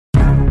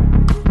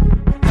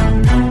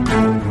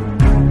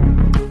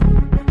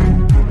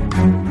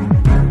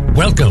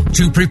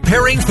to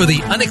Preparing for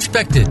the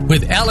Unexpected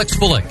with Alex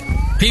Bullock.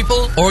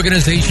 People,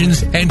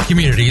 organizations, and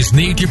communities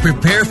need to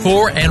prepare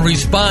for and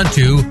respond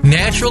to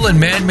natural and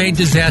man-made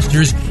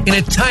disasters in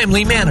a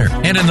timely manner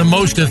and in the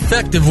most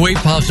effective way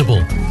possible.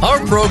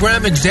 Our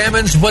program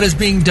examines what is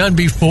being done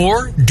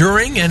before,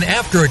 during, and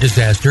after a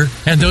disaster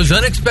and those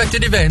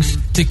unexpected events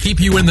to keep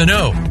you in the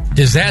know.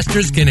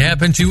 Disasters can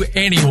happen to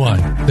anyone.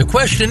 The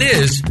question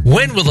is,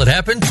 when will it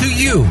happen to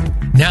you?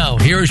 Now,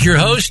 here's your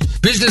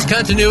host, business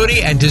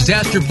continuity and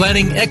disaster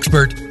planning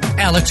expert,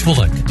 Alex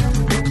Bullock.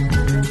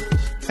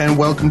 And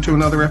welcome to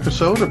another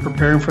episode of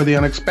Preparing for the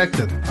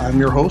Unexpected. I'm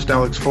your host,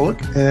 Alex Bullock,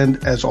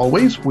 and as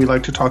always, we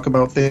like to talk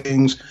about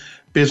things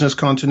business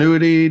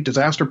continuity,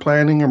 disaster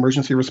planning,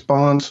 emergency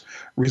response,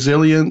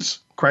 resilience,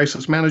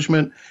 crisis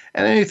management,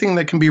 and anything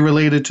that can be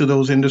related to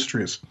those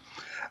industries.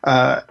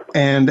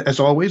 And as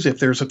always, if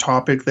there's a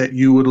topic that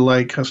you would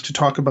like us to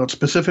talk about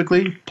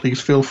specifically,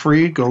 please feel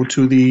free. Go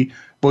to the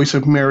Voice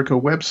of America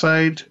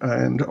website,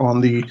 and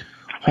on the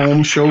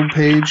home show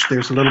page,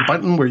 there's a little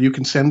button where you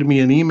can send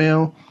me an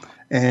email.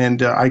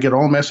 And I get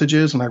all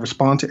messages and I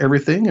respond to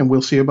everything, and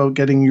we'll see about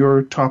getting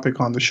your topic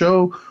on the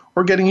show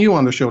or getting you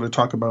on the show to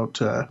talk about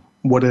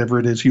whatever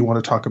it is you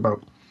want to talk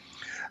about.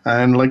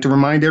 And I'd like to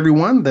remind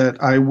everyone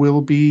that I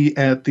will be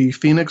at the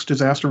Phoenix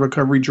Disaster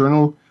Recovery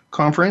Journal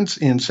Conference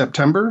in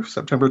September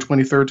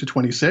 23rd to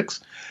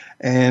 26th.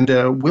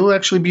 And we'll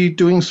actually be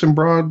doing some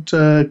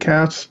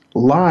broadcasts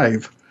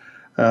live.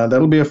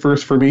 That'll be a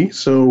first for me,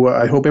 so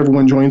I hope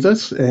everyone joins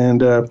us.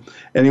 And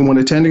anyone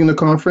attending the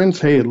conference,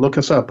 hey, look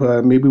us up.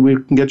 Maybe we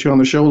can get you on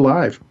the show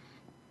live.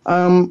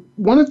 One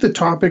of the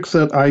topics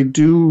that I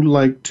do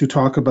like to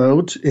talk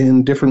about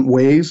in different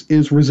ways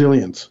is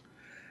resilience.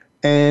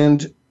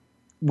 And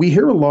we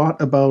hear a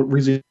lot about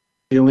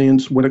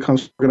resilience when it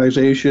comes to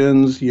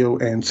organizations,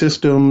 and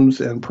systems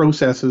and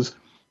processes.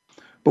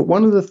 But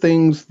one of the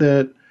things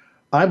that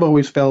I've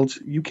always felt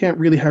you can't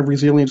really have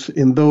resilience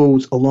in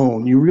those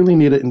alone. You really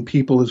need it in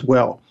people as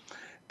well.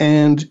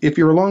 And if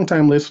you're a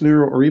longtime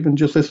listener or even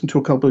just listen to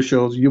a couple of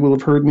shows, you will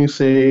have heard me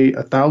say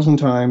 1,000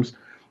 times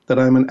that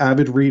I'm an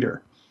avid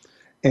reader.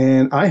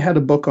 And I had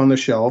a book on the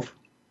shelf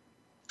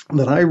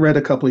that I read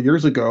a couple of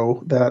years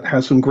ago that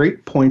has some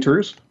great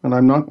pointers. And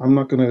I'm not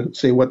going to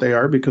say what they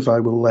are because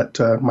I will let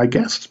my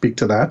guest speak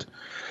to that.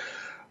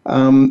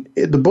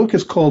 The book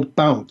is called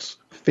Bounce: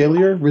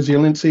 Failure,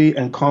 Resiliency,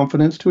 and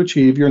Confidence to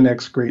Achieve Your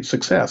Next Great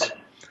Success.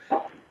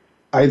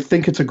 I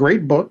think it's a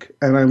great book,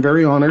 and I'm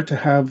very honored to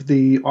have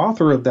the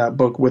author of that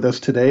book with us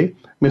today,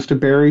 Mr.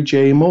 Barry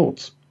J.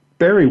 Moltz.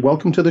 Barry,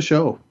 welcome to the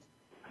show.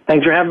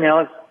 Thanks for having me,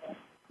 Alex.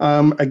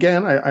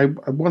 Again, I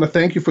want to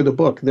thank you for the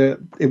book.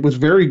 It was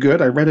very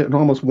good. I read it in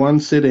almost one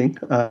sitting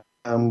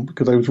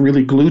because I was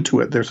really glued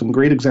to it. There's some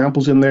great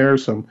examples in there,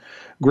 some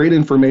great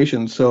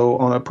information. So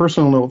on a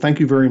personal note, thank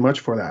you very much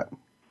for that.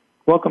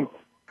 Welcome.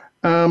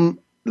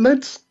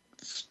 Let's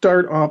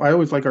start off. I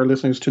always like our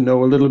listeners to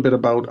know a little bit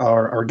about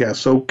our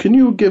guests. So can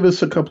you give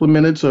us a couple of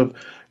minutes of,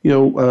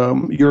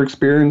 your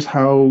experience,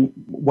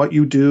 what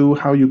you do,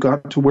 how you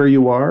got to where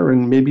you are,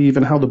 and maybe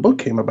even how the book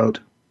came about?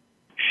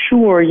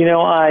 Sure.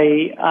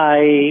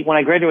 I when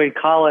I graduated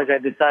college, I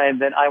decided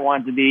that I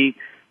wanted to be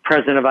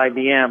president of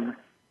IBM.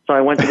 So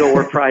I went to go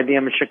work for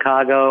IBM in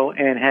Chicago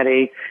and had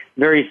a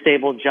very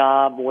stable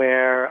job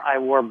where I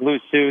wore blue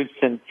suits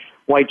and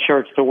white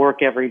shirts to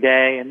work every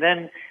day. And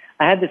then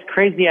I had this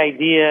crazy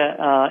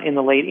idea in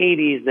the late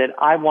 80s that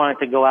I wanted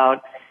to go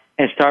out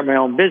and start my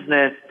own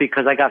business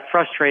because I got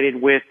frustrated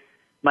with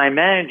my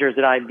managers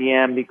at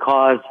IBM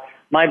because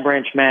my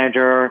branch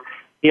manager,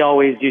 he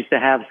always used to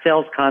have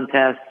sales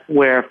contests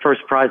where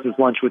first prize was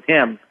lunch with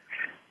him.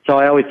 So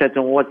I always said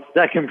to him, what's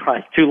second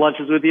prize? 2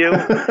 lunches with you?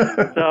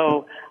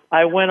 So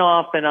I went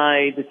off and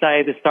I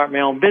decided to start my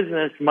own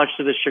business, much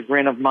to the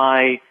chagrin of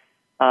my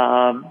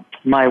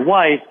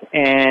wife.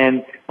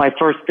 And my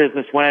first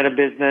business went out of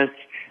business.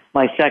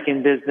 My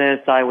second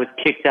business, I was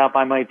kicked out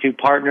by my 2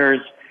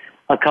 partners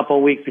a couple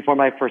of weeks before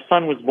my first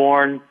son was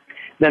born.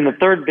 Then the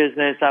third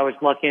business, I was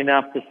lucky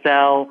enough to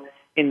sell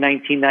in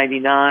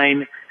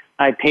 1999.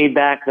 I paid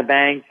back the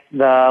bank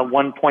the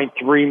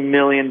 $1.3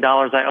 million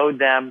I owed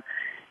them,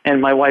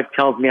 and my wife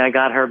tells me I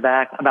got her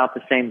back about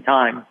the same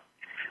time.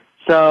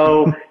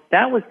 So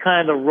that was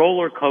kind of the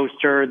roller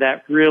coaster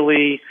that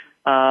really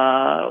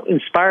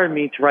inspired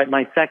me to write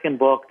my second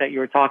book that you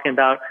were talking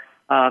about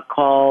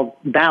called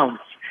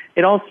Bounce.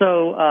 It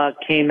also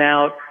came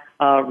out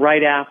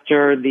right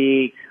after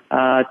the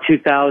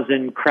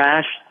 2000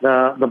 crash,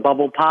 the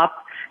bubble pop.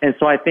 And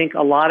so I think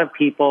a lot of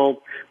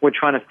people were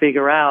trying to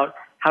figure out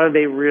how do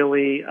they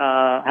really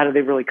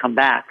come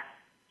back.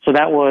 So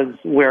that was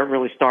where it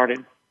really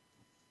started.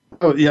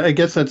 Oh, yeah, I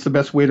guess that's the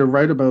best way to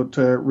write about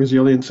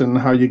resilience and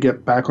how you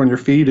get back on your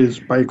feet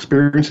is by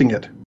experiencing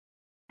it.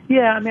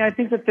 Yeah, I mean, I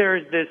think that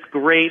there's this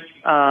great,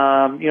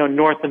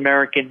 North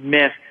American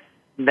myth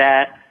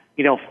that,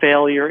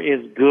 failure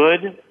is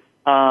good.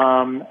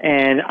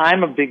 And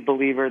I'm a big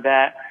believer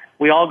that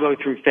we all go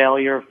through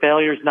failure.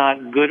 Failure is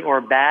not good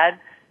or bad.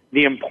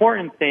 The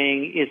important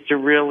thing is to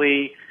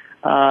really,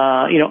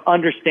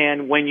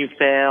 understand when you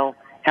fail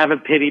have a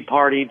pity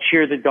party,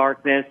 cheer the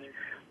darkness.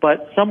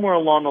 But somewhere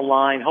along the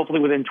line, hopefully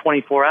within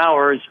 24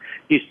 hours,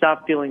 you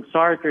stop feeling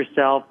sorry for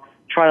yourself,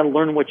 try to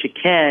learn what you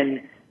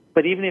can.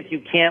 But even if you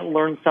can't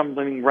learn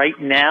something right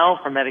now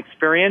from that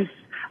experience,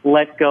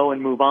 let go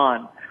and move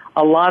on.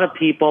 A lot of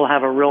people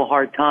have a real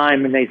hard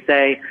time and they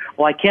say,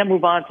 well, I can't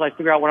move on until I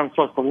figure out what I'm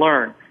supposed to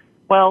learn.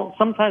 Well,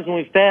 sometimes when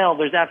we fail,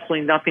 there's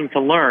absolutely nothing to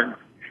learn.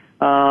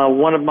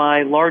 One of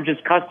my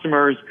largest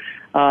customers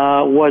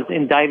was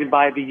indicted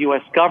by the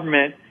U.S.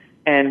 government,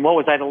 and what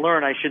was I to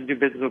learn? I shouldn't do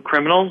business with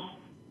criminals.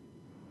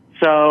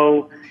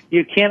 So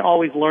you can't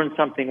always learn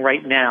something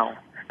right now,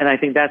 and I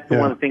think that's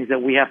one of the things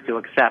that we have to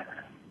accept.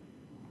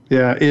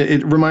 Yeah,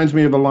 it reminds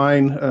me of a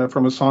line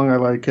from a song I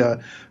like,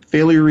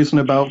 failure isn't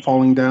about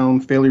falling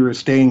down, failure is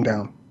staying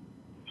down.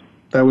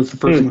 That was the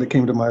first thing that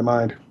came to my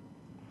mind.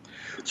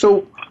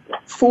 So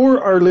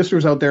for our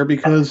listeners out there,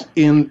 because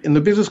in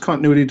the business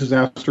continuity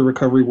disaster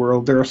recovery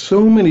world, there are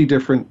so many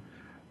different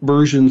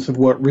versions of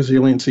what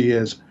resiliency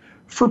is.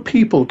 For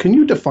people, can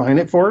you define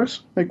it for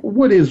us? Like,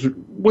 what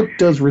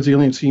does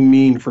resiliency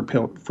mean for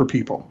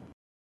people?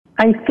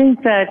 I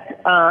think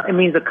that it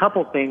means a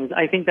couple things.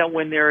 I think that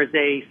when there is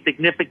a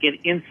significant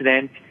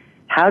incident,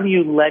 how do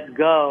you let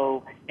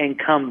go and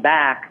come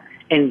back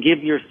and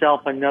give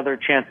yourself another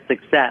chance at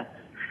success?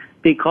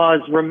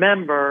 Because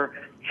remember,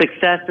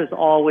 success is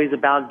always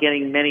about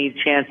getting many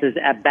chances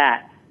at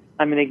bat.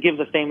 I mean, they give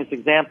the famous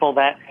example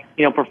that,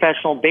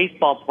 professional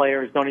baseball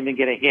players don't even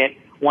get a hit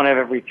one of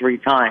every 3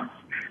 times.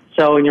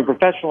 So in your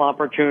professional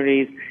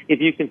opportunities, if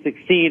you can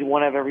succeed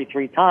one of every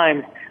 3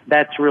 times,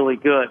 that's really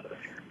good.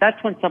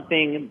 That's when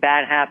something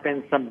bad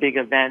happens, some big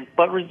event.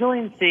 But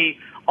resiliency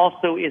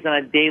also is on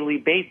a daily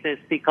basis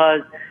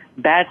because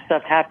bad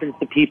stuff happens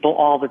to people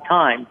all the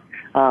time.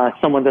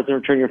 Someone doesn't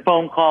return your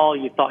phone call.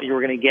 You thought you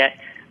were going to get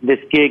this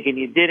gig and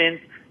you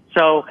didn't.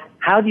 So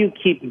how do you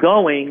keep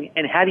going,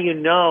 and how do you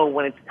know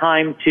when it's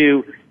time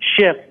to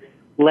shift,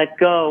 let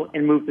go,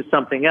 and move to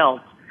something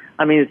else?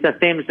 I mean, it's that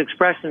famous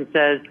expression that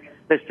says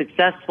that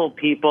successful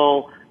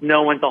people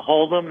know when to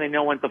hold them, they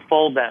know when to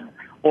fold them.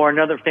 Or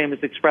another famous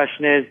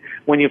expression is,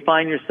 when you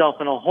find yourself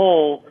in a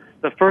hole,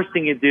 the first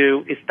thing you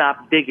do is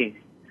stop digging.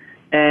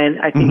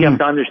 And I think you have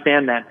to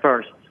understand that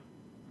first.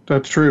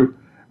 That's true.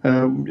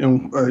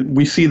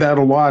 We see that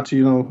a lot.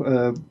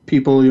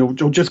 People,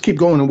 just keep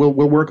going and we'll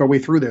work our way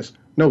through this.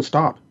 No,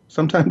 stop.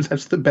 Sometimes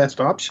that's the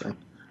best option.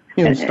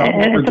 Stop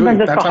what we're doing.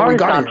 That's how we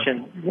got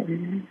here.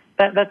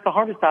 That's the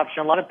hardest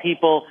option. A lot of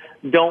people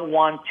don't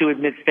want to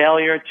admit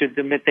failure, to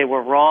admit they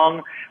were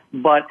wrong,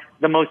 but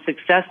the most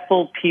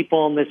successful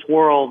people in this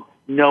world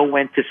know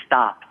when to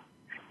stop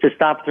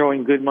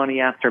throwing good money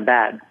after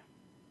bad.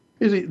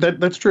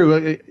 That's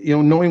true.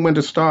 Knowing when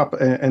to stop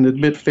and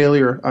admit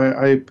failure.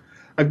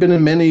 I've been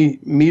in many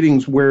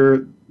meetings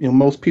where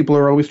most people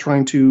are always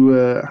trying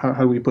to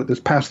how do we put this,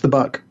 pass the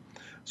buck,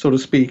 so to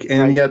speak,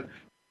 and yet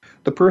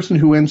the person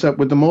who ends up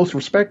with the most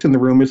respect in the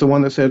room is the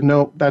one that said,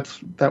 no,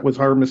 that was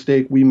our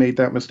mistake. We made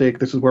that mistake.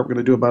 This is what we're going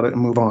to do about it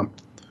and move on.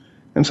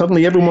 And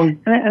suddenly everyone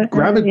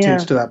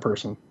gravitates to that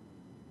person.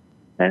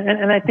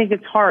 And I think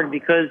it's hard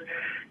because,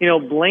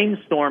 blame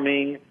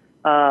storming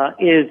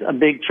is a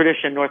big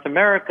tradition in North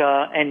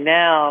America. And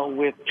now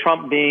with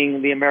Trump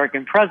being the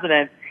American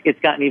president, it's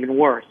gotten even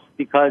worse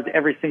because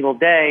every single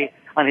day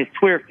on his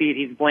Twitter feed,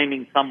 he's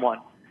blaming someone.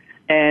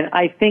 And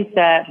I think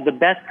that the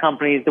best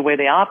companies, the way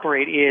they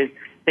operate is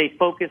they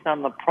focus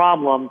on the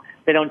problem.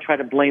 They don't try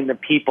to blame the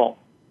people.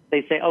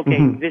 They say,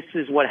 okay, this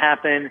is what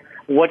happened.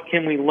 What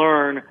can we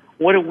learn?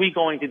 What are we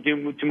going to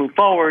do to move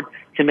forward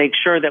to make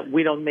sure that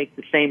we don't make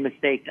the same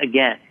mistake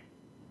again?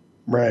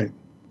 Right.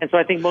 And so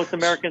I think most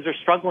Americans are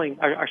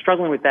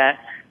struggling with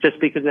that just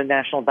because of the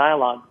national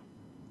dialogue.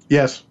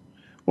 Yes.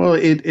 Well,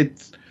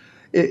 it's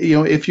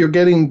if you're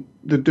getting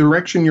the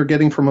direction you're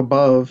getting from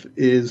above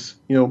is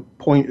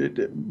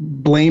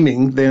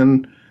blaming,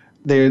 then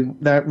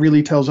that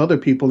really tells other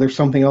people there's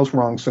something else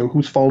wrong. So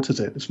whose fault is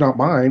it? It's not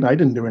mine. I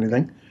didn't do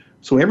anything.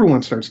 So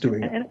everyone starts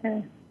doing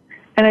it.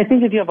 And I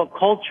think if you have a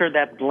culture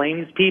that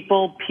blames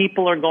people,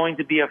 people are going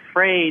to be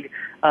afraid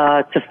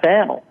to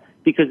fail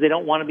because they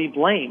don't want to be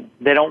blamed.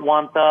 They don't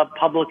want the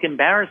public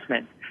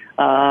embarrassment.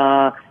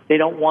 They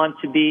don't want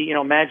to be,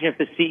 imagine if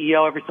the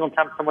CEO, every single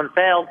time someone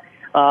failed,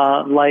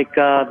 like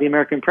the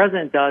American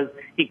president does,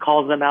 he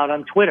calls them out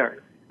on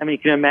Twitter. I mean, you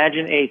can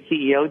imagine a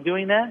CEO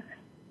doing that.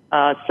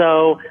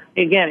 So,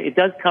 again, it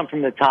does come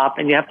from the top,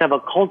 and you have to have a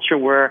culture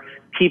where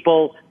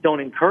people don't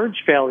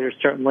encourage failure,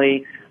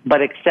 certainly,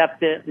 but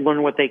accept it,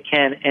 learn what they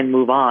can, and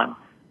move on.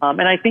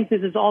 And I think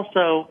this is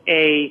also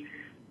in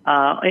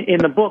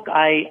the book,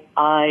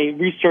 I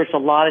researched a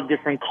lot of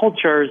different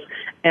cultures,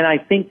 and I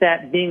think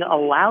that being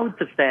allowed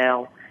to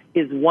fail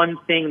is one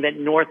thing that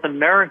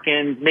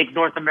make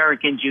North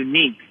Americans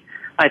unique.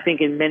 I think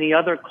in many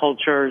other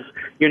cultures,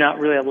 you're not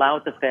really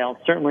allowed to fail.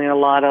 Certainly in a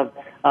lot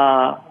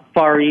of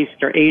Far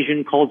East or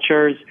Asian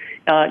cultures,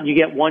 you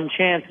get one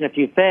chance, and if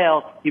you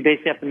fail, you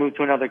basically have to move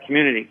to another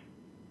community.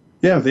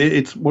 Yeah,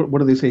 it's what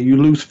do they say? You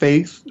lose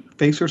face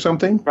or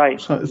something? Right,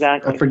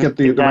 exactly. I forget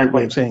the right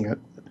way of saying it.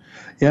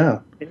 Yeah.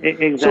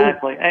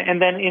 Exactly.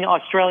 And then in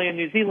Australia and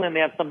New Zealand, they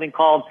have something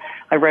called,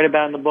 I read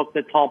about in the book,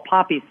 the tall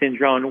poppy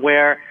syndrome,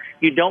 where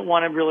you don't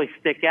want to really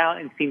stick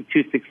out and seem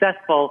too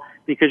successful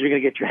because you're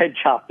going to get your head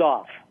chopped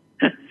off.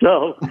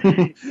 So,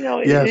 Yes.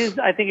 It is,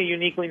 I think, a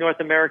uniquely North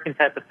American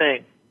type of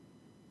thing.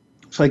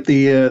 It's like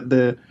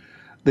the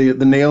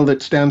nail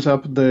that stands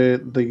up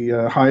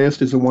the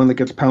highest is the one that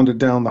gets pounded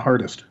down the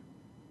hardest.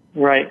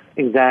 Right.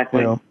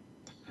 Exactly.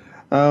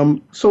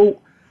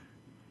 So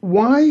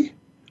why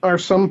are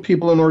some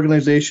people in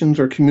organizations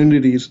or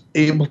communities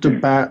able to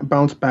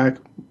bounce back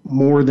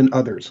more than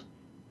others?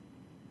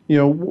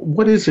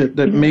 What is it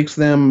that makes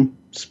them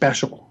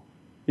special?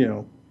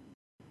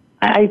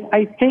 I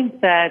think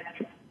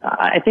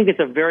it's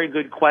a very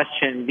good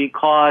question,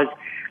 because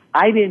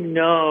I didn't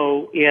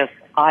know if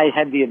I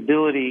had the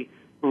ability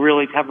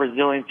really to have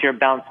resiliency or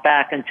bounce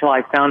back until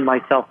I found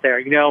myself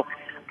there.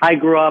 I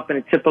grew up in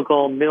a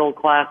typical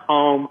middle-class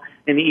home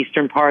in the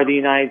eastern part of the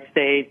United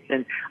States,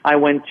 and I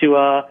went to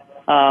a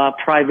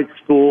private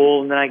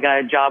school, and then I got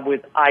a job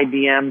with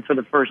IBM for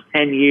the first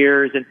 10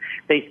 years, and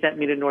they sent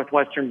me to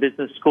Northwestern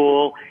Business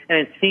School, and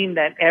it seemed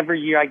that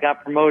every year I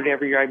got promoted,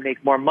 every year I'd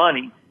make more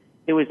money.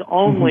 It was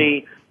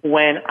only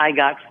when I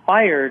got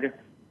fired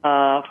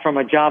from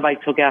a job I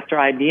took after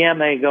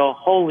IBM, I go,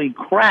 holy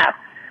crap,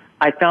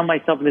 I found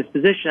myself in this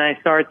position. I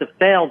started to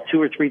fail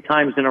 2 or 3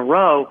 times in a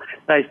row.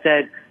 So I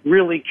said,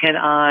 really, can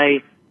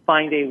I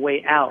find a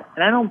way out?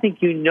 And I don't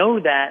think you know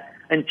that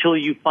until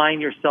you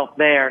find yourself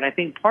there. And I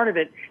think part of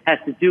it has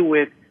to do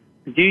with,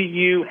 do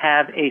you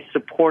have a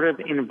supportive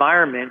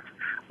environment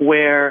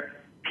where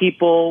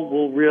people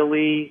will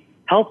really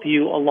help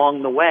you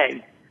along the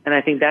way? And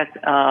I think that's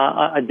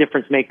a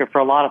difference maker for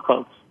a lot of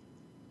folks.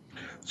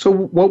 So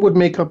what would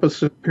make up a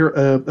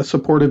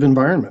supportive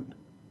environment?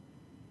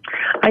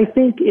 I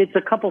think it's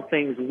a couple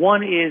things.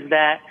 One is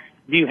that,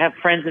 do you have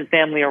friends and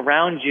family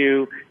around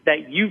you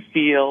that you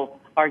feel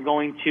are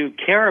going to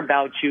care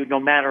about you no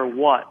matter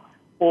what?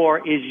 Or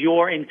is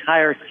your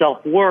entire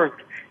self-worth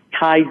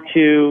tied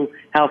to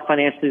how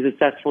financially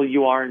successful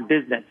you are in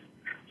business?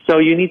 So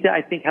you need to,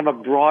 I think, have a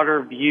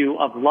broader view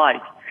of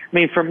life. I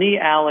mean, for me,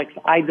 Alex,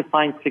 I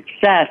define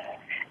success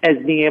as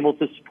being able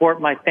to support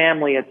my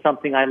family at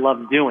something I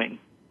love doing.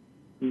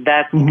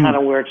 That's kind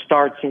of where it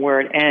starts and where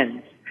it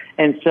ends.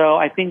 And so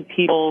I think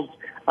people's,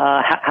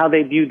 how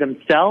they view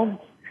themselves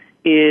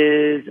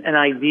is an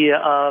idea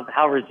of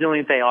how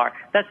resilient they are.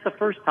 That's the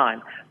first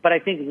time. But I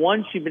think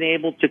once you've been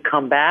able to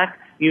come back,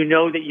 you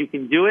know that you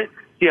can do it,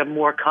 so you have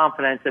more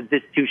confidence that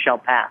this too shall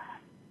pass.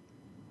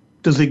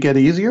 Does it get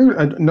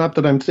easier? Not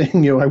that I'm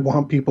saying, I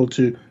want people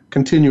to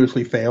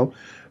continuously fail,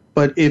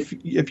 but if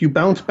you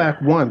bounce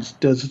back once,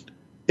 does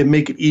it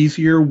make it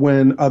easier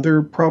when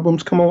other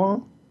problems come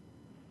along?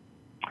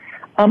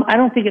 I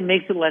don't think it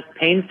makes it less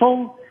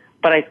painful,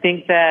 but I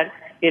think that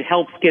it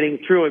helps getting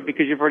through it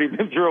because you've already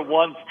been through it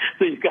once,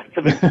 so you've got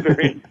some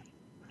experience.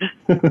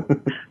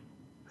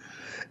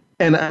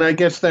 And I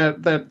guess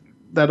that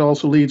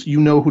also leads,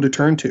 who to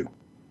turn to,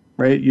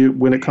 right?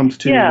 When it comes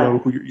to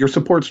your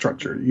support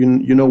structure,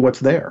 you know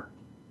what's there.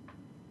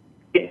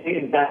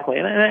 Exactly,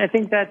 and I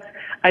think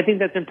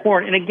that's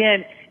important. And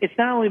again, it's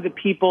not only the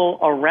people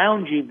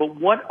around you, but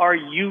what are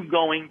you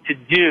going to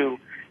do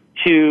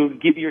to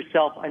give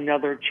yourself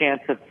another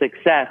chance of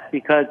success?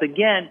 Because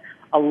again,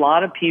 a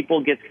lot of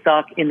people get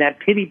stuck in that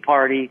pity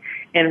party.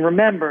 And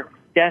remember,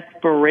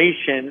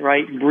 desperation,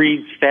 right,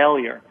 breeds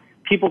failure.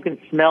 People can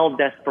smell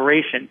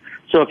desperation.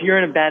 So if you're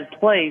in a bad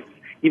place,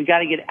 you've got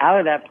to get out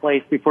of that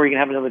place before you can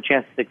have another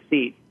chance to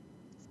succeed.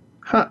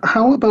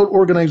 How about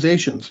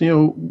organizations?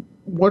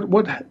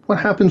 What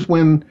happens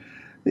when,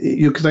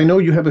 because I know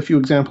you have a few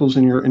examples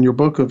in your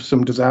book of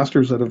some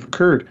disasters that have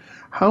occurred.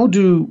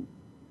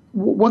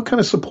 What kind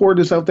of support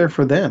is out there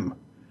for them?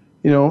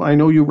 I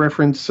know you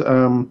reference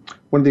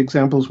one of the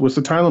examples was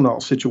the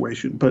Tylenol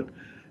situation, but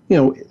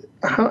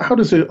how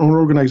does an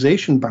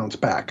organization bounce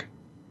back?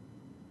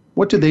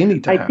 What do they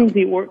need to have?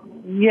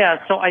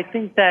 So I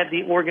think that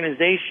the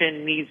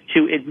organization needs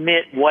to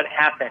admit what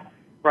happened,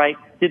 right?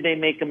 Did they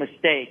make a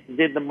mistake?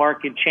 Did the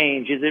market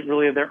change? Is it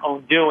really their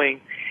own doing?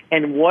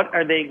 And what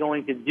are they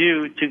going to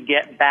do to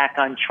get back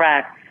on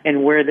track?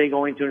 And where are they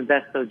going to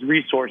invest those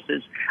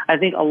resources? I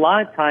think a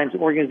lot of times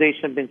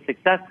organizations have been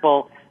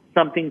successful,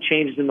 something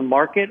changed in the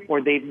market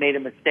or they've made a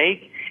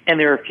mistake and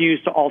they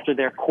refuse to alter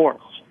their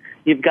course.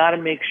 You've got to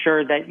make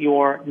sure that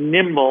you're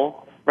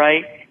nimble,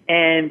 right?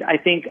 And I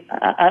think,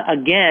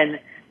 again,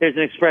 there's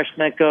an expression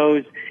that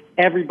goes,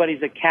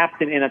 everybody's a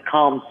captain in a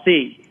calm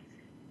sea.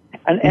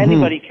 And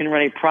anybody can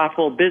run a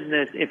profitable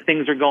business if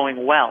things are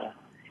going well.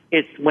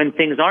 It's when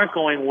things aren't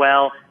going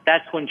well,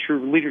 that's when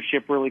true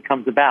leadership really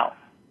comes about.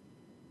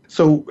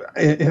 So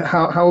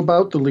how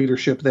about the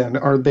leadership then?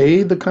 Are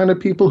they the kind of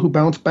people who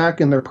bounce back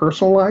in their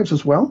personal lives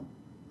as well?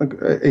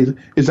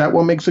 Is that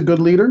what makes a good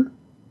leader?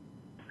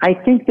 I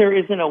think there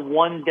isn't a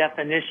one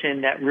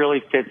definition that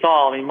really fits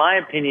all. I mean, my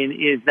opinion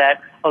is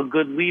that a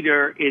good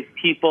leader is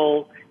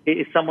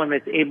someone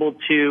that's able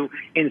to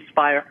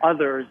inspire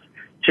others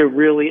to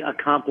really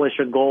accomplish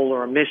a goal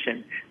or a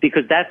mission,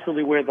 because that's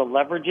really where the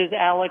leverage is,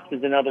 Alex,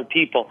 is in other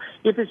people.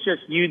 If it's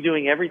just you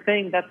doing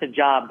everything, that's a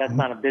job, that's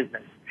not a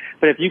business.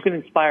 But if you can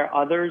inspire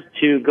others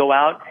to go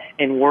out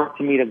and work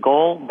to meet a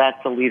goal, that's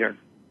a leader.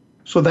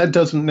 So that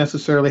doesn't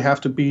necessarily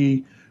have to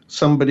be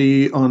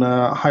somebody on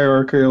a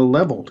hierarchical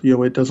level.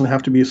 It doesn't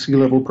have to be a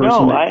C-level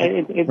person. No,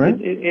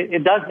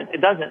 it doesn't.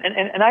 It doesn't.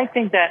 And I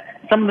think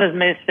that some of the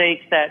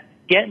mistakes that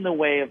get in the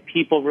way of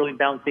people really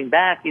bouncing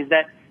back is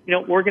that,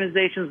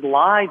 organizations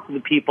lie to the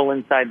people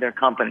inside their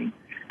company.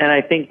 And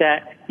I think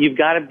that you've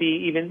got to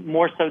be, even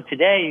more so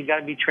today, you've got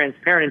to be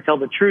transparent and tell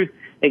the truth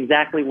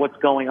exactly what's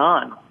going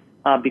on.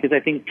 Because I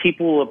think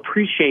people will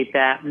appreciate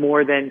that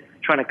more than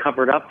trying to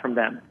cover it up from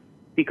them.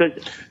 Because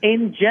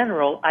in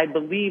general, I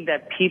believe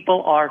that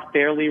people are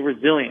fairly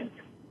resilient.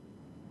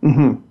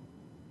 Mm-hmm.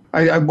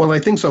 I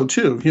think so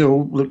too.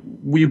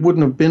 We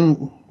wouldn't have been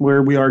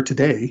where we are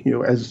today,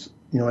 as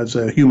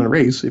a human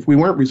race, if we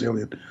weren't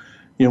resilient.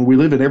 We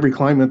live in every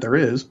climate there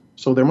is,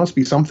 so there must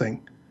be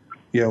something,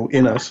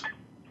 in us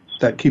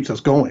that keeps us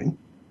going.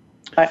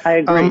 I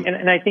agree,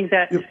 and I think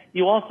that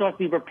you also have to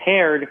be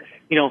prepared,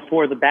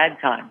 for the bad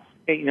times,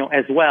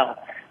 as well.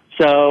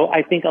 So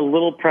I think a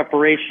little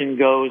preparation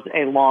goes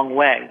a long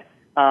way,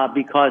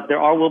 because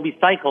will be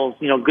cycles.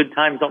 Good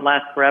times don't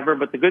last forever,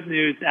 but the good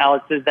news,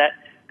 Alex, is that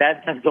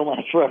bad times don't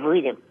last forever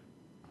either.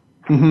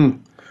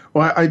 Mm-hmm.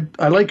 Well,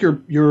 I like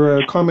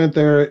your comment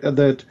there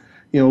that,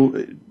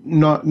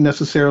 not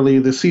necessarily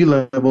the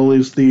C-level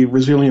is the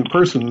resilient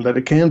person, that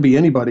it can be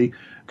anybody.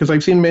 Because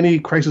I've seen many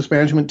crisis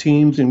management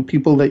teams and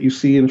people that you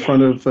see in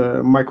front of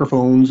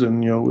microphones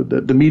and,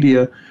 the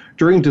media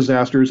during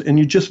disasters, and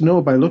you just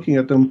know by looking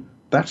at them,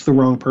 that's the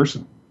wrong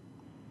person.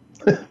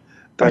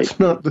 That's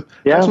not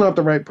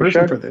the right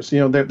person for this.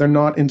 They're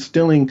not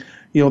instilling,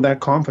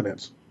 that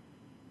confidence.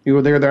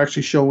 They're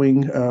actually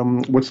showing,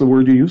 what's the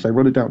word you use? I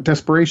wrote it down.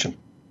 Desperation.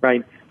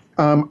 Right.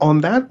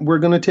 On that, we're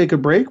going to take a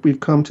break. We've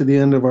come to the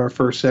end of our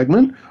first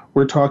segment.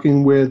 We're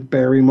talking with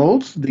Barry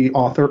Moltz, the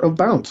author of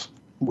Bounce.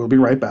 We'll be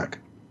right back.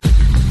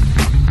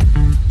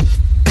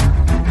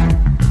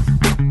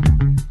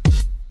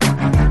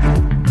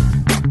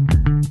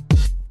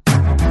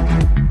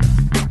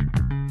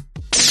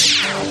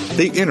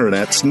 The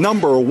Internet's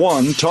number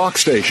one talk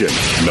station.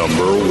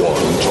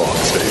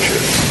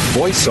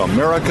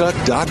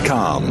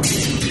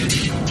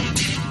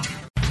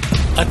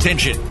 VoiceAmerica.com.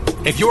 Attention.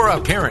 If you're a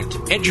parent,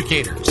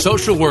 educator,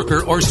 social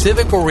worker, or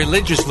civic or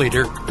religious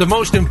leader, the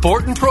most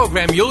important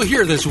program you'll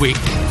hear this week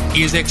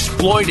is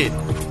Exploited: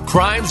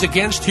 Crimes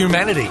Against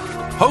Humanity.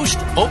 Host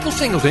Opal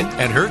Singleton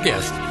and her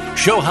guest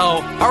show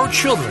how our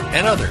children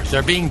and others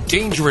are being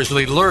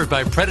dangerously lured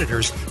by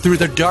predators through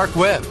the dark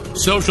web,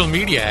 social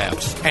media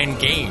apps, and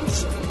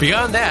games.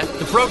 Beyond that,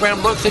 the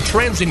program looks at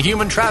trends in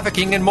human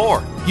trafficking and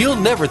more. You'll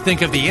never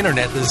think of the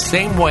Internet the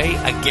same way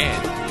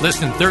again.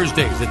 Listen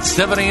Thursdays at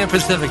 7 a.m.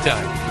 Pacific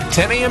Time,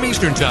 10 a.m.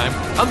 Eastern Time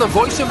on the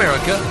Voice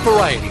America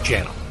Variety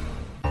Channel.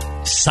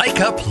 Psych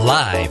Up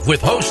Live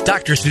with host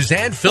Dr.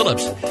 Suzanne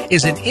Phillips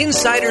is an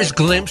insider's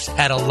glimpse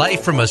at a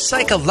life from a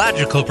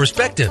psychological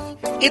perspective.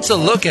 It's a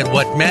look at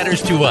what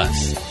matters to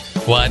us.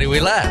 Why do we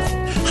laugh?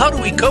 How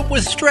do we cope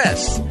with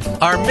stress?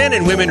 Are men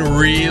and women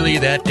really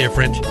that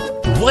different?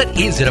 What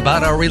is it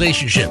about our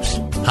relationships?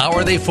 How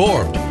are they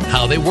formed?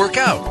 How they work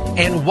out?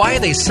 And why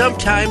they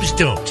sometimes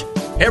don't?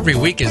 Every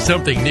week is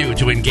something new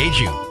to engage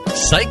you.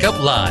 Psych Up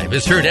Live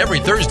is heard every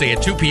Thursday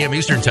at 2 p.m.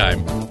 Eastern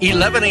Time,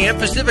 11 a.m.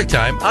 Pacific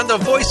Time on the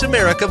Voice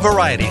America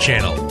Variety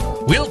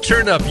Channel. We'll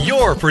turn up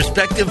your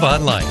perspective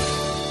on life.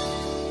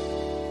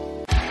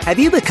 Have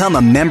you become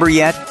a member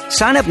yet?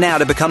 Sign up now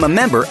to become a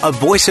member of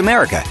Voice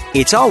America.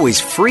 It's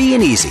always free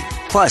and easy.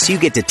 Plus, you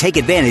get to take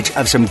advantage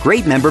of some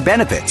great member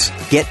benefits.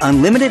 Get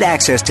unlimited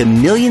access to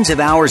millions of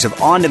hours of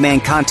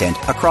on-demand content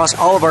across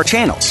all of our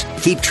channels.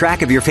 Keep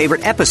track of your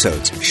favorite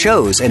episodes,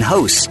 shows, and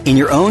hosts in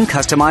your own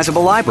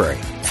customizable library.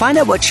 Find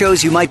out what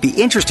shows you might be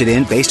interested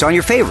in based on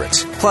your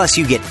favorites. Plus,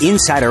 you get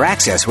insider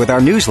access with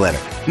our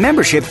newsletter.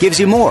 Membership gives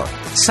you more.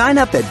 Sign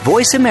up at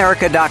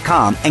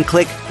voiceamerica.com and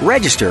click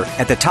Register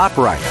at the top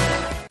right.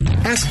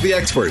 Ask the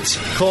experts.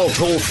 Call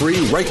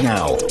toll-free right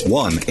now,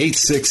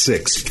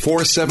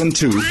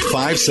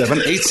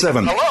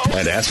 1-866-472-5787.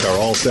 And ask our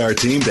All-Star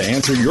team to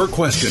answer your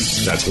question.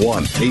 That's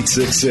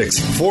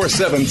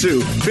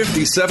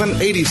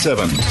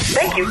 1-866-472-5787.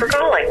 Thank you for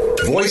calling.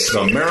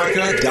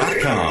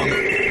 VoiceAmerica.com.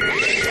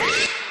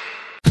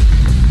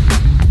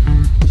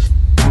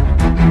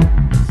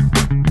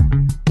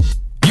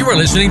 You are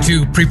listening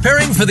to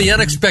Preparing for the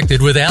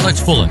Unexpected with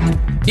Alex Fullick.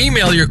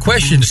 Email your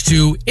questions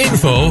to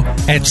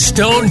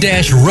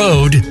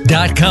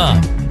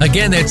info@stone-road.com.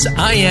 Again, that's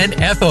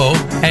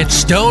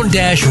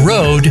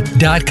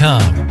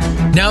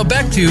info@stone-road.com. Now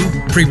back to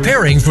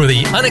Preparing for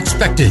the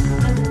Unexpected.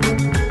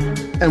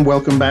 And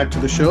welcome back to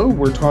the show.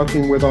 We're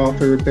talking with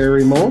author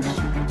Barry Moltz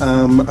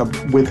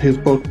with his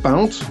book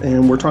Bounce,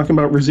 and we're talking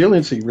about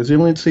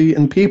resiliency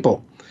in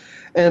people.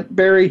 And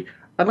Barry,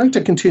 I'd like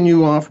to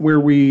continue off where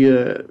we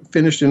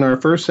finished in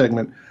our first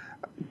segment.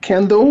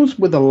 Can those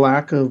with a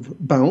lack of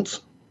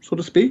bounce, so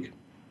to speak,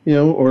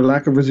 or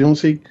lack of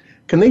resiliency,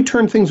 can they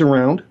turn things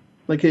around?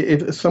 Like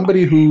if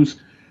somebody who's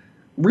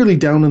really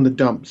down in the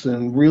dumps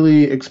and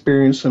really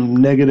experienced some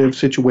negative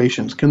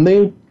situations, can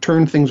they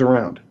turn things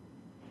around?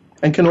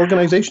 And can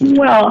organizations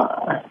do it?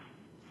 I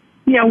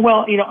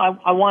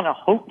want to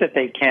hope that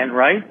they can,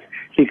 right?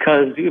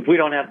 Because if we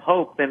don't have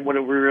hope, then what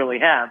do we really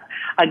have?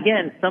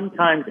 Again,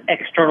 sometimes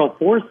external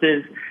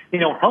forces,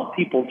 help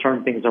people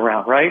turn things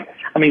around, right?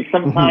 I mean,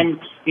 sometimes,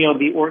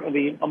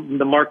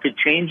 the market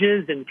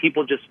changes and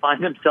people just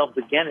find themselves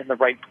again in the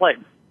right place.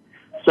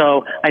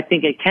 So I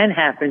think it can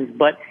happen,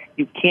 but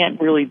you can't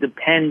really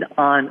depend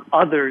on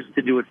others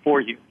to do it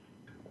for you.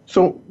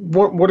 So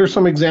what are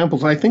some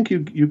examples? I think you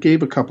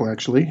gave a couple,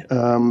 actually,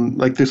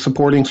 like the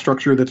supporting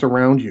structure that's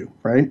around you,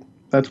 right?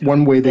 That's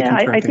one way they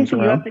can turn things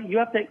around. You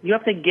have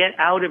to get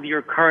out of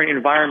your current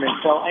environment.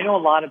 So I know a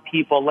lot of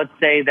people, let's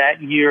say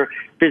that your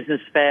business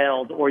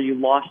failed or you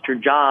lost your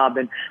job,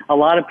 and a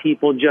lot of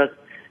people just,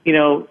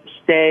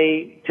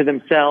 stay to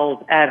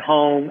themselves at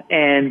home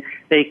and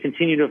they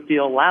continue to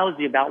feel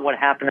lousy about what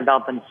happened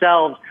about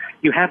themselves.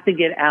 You have to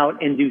get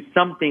out and do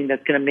something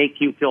that's going to make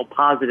you feel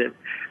positive.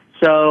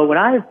 So what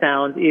I have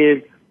found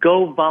is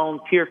go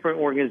volunteer for an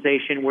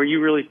organization where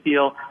you really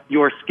feel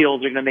your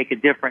skills are going to make a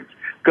difference.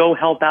 Go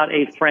help out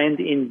a friend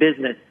in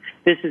business.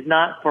 This is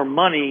not for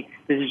money.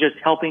 This is just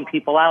helping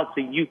people out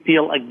so you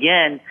feel,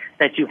 again,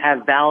 that you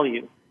have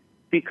value.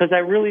 Because I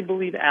really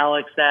believe,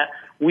 Alex, that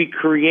we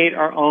create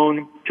our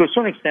own, to a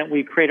certain extent,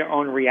 we create our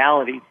own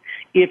realities.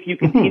 If you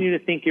continue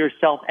to think of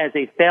yourself as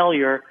a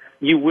failure,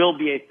 you will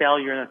be a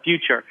failure in the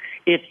future.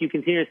 If you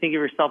continue to think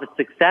of yourself as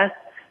success,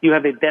 you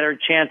have a better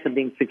chance of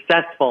being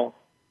successful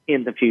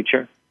in the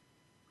future.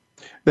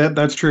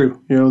 That's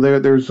true.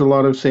 There's a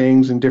lot of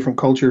sayings in different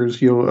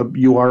cultures.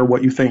 You are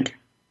what you think.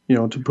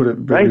 To put it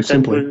very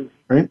simply.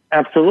 Right.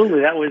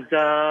 Absolutely. That was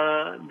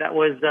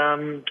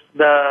the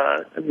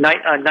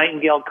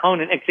Nightingale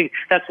Conan. Actually,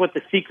 that's what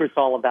The Secret's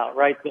all about,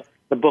 right?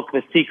 The book,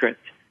 The Secret.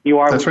 You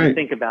are what you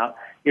think about.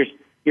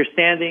 You're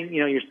standing.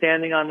 You're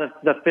standing on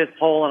the fifth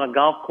hole on a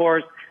golf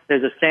course.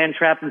 There's a sand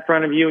trap in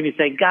front of you, and you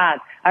say, "God,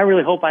 I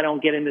really hope I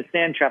don't get in the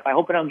sand trap. I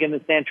hope I don't get in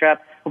the sand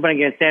trap. I hope I don't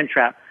get in the sand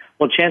trap."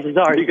 Well, chances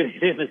are you're going to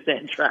get in the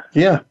sand trap.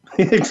 Yeah,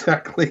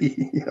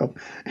 exactly.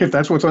 If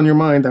that's what's on your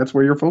mind, that's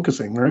where you're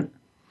focusing, right?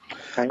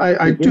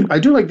 I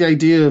do like the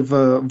idea of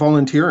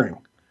volunteering,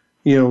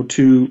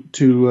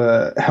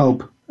 to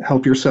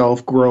help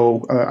yourself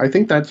grow. I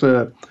think that's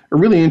a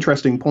really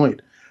interesting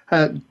point.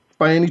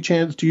 By any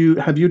chance,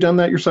 have you done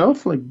that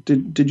yourself? Like,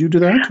 did you do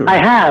that? Or? I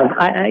have.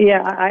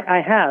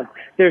 I have.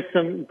 There's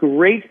some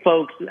great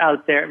folks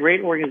out there,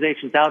 great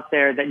organizations out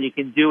there that you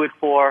can do it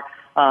for.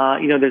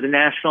 There's a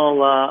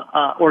national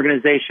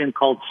organization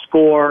called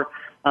SCORE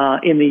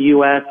in the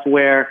U.S.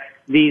 where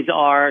these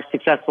are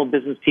successful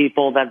business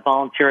people that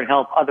volunteer and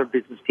help other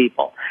business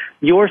people.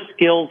 Your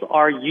skills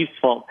are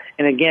useful.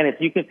 And again, if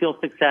you can feel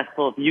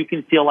successful, if you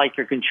can feel like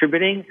you're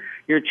contributing,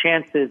 your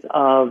chances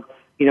of,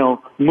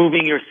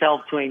 moving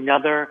yourself to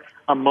another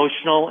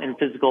emotional and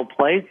physical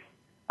place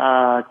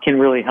can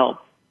really help.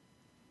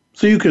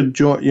 So you could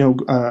join,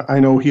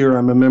 I know here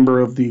I'm a member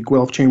of the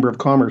Guelph Chamber of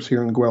Commerce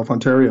here in Guelph,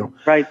 Ontario.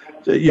 Right.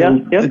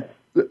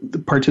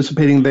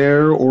 Participating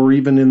there or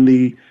even in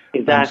the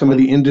some of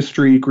the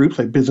industry groups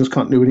like Business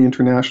Continuity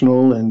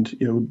International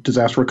and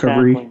disaster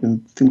recovery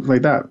and things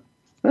like that.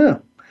 Yeah,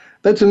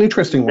 that's an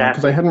interesting one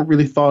because I hadn't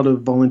really thought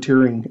of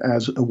volunteering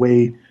as a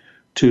way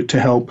to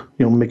help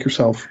make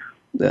yourself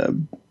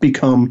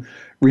become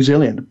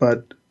resilient,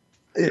 but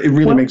it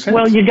really makes sense.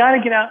 Well, you got to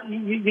get out.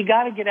 You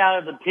got to get out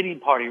of the pity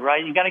party,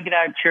 right? You got to get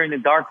out of cheering the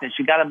darkness.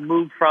 You got to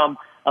move from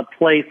a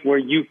place where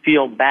you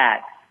feel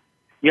bad.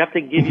 You have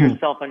to give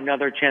yourself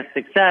another chance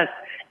at success,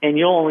 and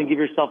you'll only give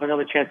yourself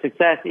another chance at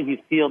success if you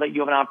feel that you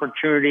have an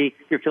opportunity,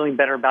 you're feeling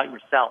better about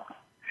yourself.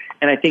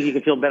 And I think you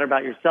can feel better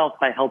about yourself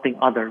by helping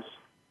others.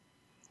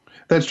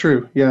 That's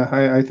true. Yeah,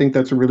 I think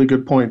that's a really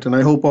good point. And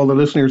I hope all the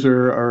listeners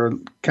are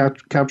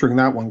capturing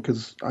that one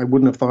because I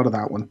wouldn't have thought of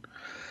that one.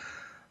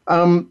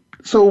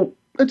 So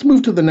let's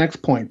move to the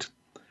next point.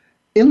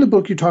 In the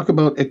book, you talk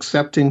about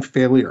accepting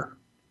failure.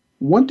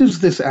 What does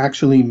this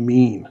actually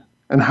mean?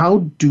 And how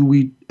do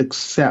we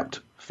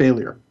accept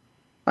failure?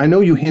 I know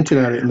you hinted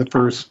at it in the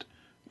first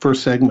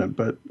segment,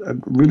 but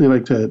I'd really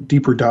like to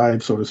deeper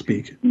dive, so to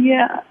speak.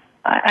 Yeah,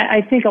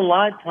 I think a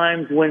lot of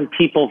times when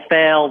people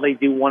fail, they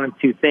do one of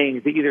two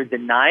things. They either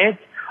deny it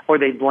or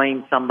they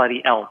blame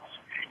somebody else.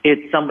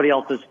 It's somebody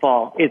else's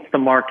fault. It's the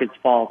market's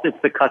fault.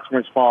 It's the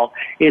customer's fault.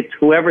 It's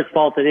whoever's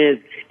fault it is.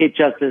 It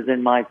just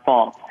isn't my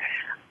fault.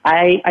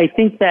 I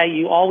think that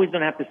you always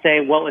don't have to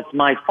say, well, it's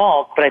my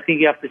fault, but I think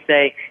you have to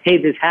say,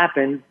 hey, this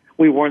happened.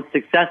 We weren't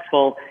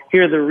successful.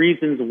 Here are the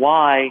reasons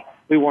why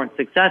we weren't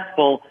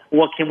successful.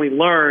 What can we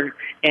learn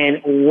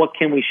and what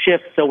can we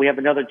shift so we have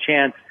another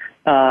chance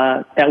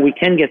that we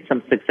can get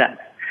some success?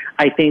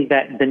 I think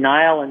that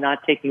denial and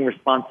not taking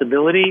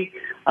responsibility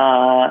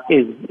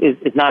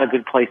is not a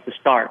good place to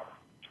start.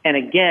 And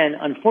again,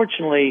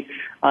 unfortunately,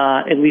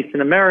 at least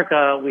in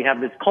America, we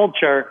have this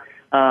culture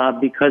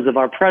because of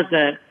our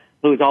president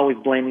who's always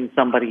blaming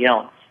somebody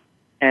else.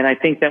 And I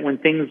think that when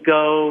things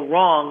go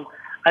wrong,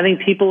 I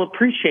think people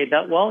appreciate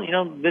that. Well,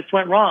 this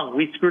went wrong.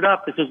 We screwed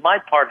up. This was my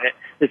part in it.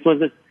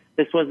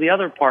 This was the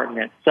other part in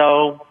it.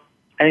 So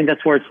I think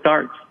that's where it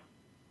starts.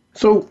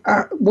 So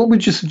what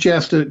would you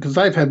suggest? Because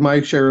I've had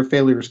my share of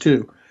failures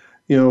too,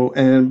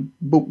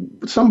 but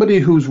somebody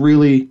who's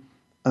really,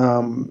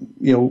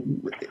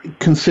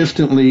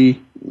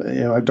 consistently,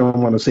 I don't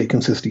want to say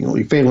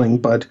consistently failing,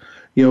 but,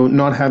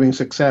 not having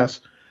success,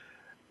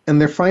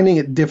 and they're finding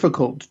it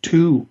difficult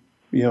to,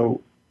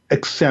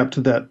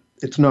 accept that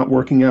it's not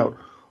working out.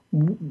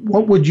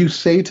 What would you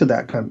say to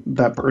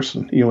that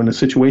person, in a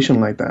situation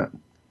like that?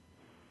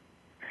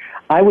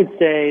 I would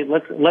say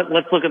let's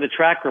look at the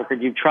track record.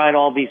 You've tried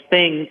all these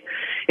things,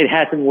 it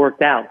hasn't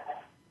worked out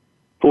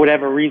for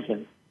whatever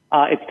reason.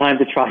 It's time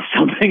to try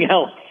something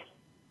else,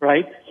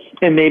 right?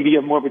 And maybe you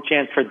have more of a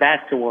chance for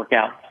that to work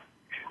out,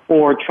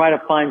 or try to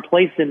find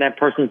places in that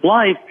person's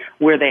life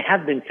where they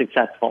have been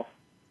successful,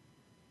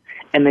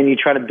 and then you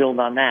try to build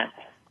on that.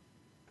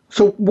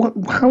 So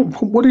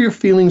what are your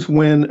feelings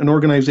when an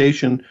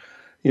organization,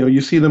 you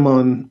see them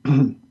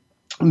on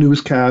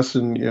newscasts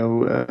and,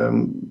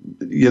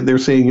 they're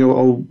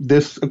saying,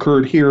 this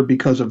occurred here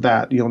because of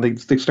that.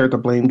 They start the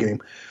blame game.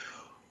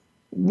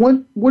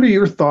 What are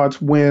your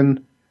thoughts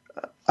when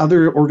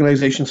other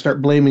organizations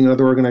start blaming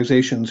other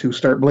organizations who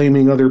start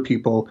blaming other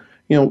people?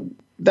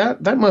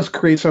 That must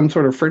create some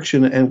sort of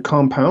friction and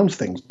compounds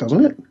things,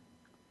 doesn't it?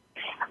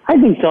 I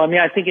think so.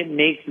 I think it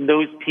makes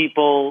those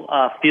people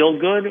feel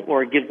good,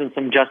 or it gives them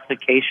some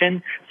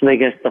justification so they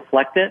can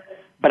deflect it.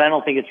 But I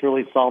don't think it's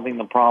really solving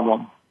the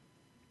problem.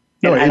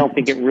 No, I don't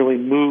think it really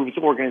moves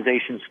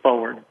organizations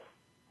forward.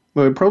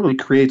 Well, it probably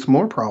creates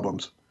more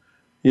problems,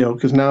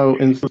 because now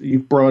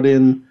you've brought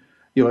in,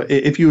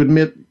 if you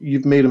admit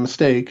you've made a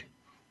mistake,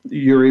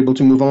 you're able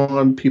to move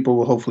on. People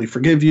will hopefully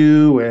forgive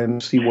you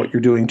and see what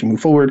you're doing to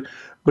move forward.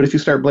 But if you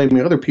start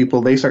blaming other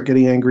people, they start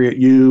getting angry at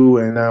you,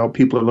 and now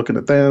people are looking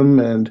at them,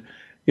 and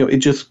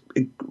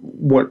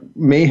what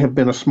may have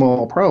been a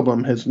small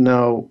problem has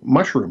now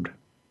mushroomed.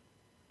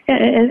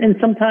 And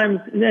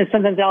sometimes,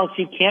 Alex,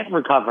 you can't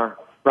recover,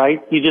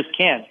 right? You just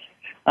can't,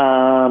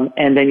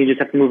 and then you just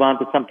have to move on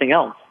to something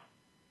else.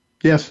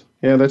 Yes,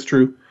 yeah, that's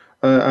true.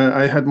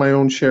 I had my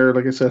own share,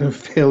 like I said, of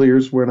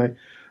failures. When I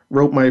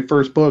wrote my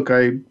first book,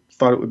 I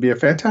thought it would be a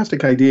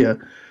fantastic idea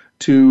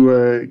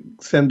to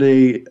send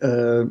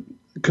a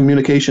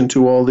communication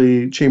to all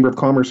the Chamber of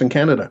Commerce in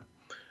Canada,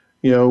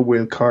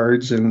 with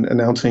cards and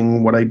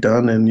announcing what I'd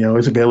done, and,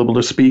 it's available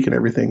to speak and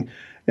everything.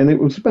 And it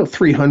was about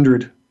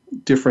 300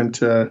 different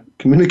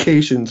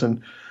communications,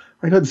 and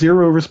I got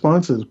 0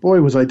 responses.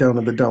 Boy, was I down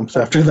in the dumps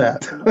after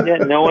that. Yeah,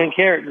 no one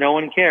cared. No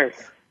one cared.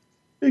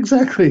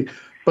 Exactly.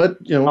 But,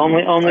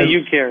 only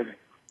you cared.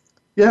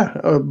 Yeah.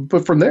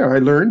 But from there I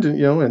learned,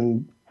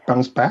 and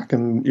bounced back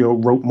and,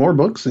 wrote more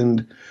books,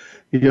 and,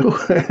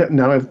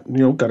 now I've,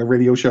 got a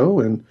radio show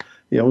and,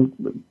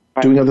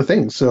 doing other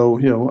things. So,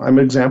 I'm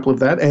an example of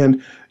that.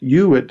 And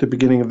you at the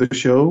beginning of the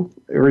show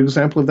are an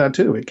example of that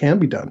too. It can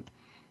be done,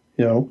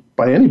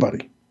 by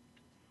anybody.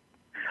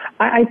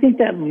 I think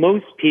that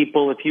most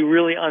people, if you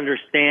really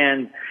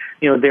understand,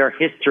 their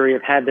history,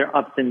 have had their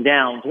ups and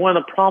downs. One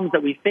of the problems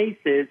that we face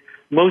is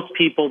most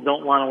people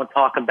don't want to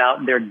talk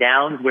about their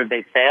downs, where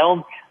they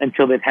failed,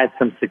 until they've had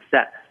some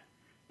success.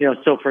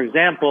 So for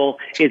example,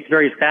 it's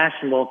very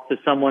fashionable to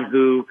someone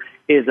who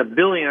is a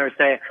billionaire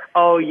say,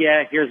 oh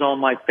yeah, here's all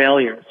my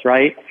failures,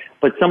 right?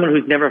 But someone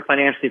who's never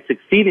financially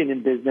succeeded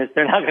in business,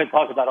 they're not going to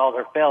talk about all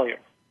their failures.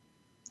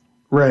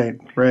 Right.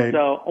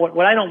 So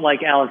what I don't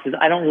like, Alex, is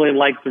I don't really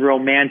like the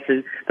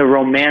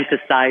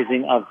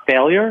romanticizing of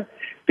failure,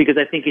 because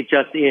I think it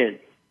just is.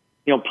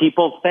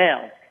 People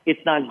fail.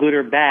 It's not good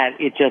or bad.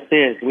 It just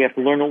is. We have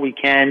to learn what we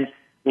can,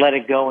 let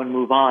it go, and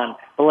move on.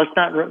 But let's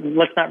not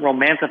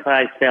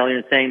romanticize failure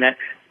and saying that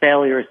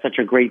failure is such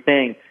a great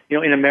thing.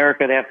 In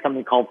America, they have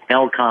something called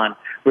FailCon,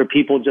 where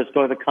people just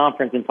go to the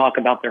conference and talk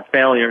about their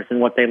failures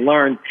and what they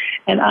learned.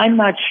 And I'm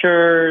not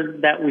sure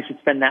that we should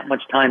spend that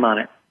much time on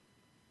it.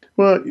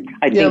 Well,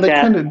 I think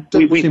that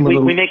we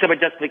make up a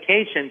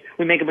justification.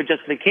 We make up a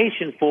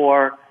justification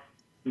for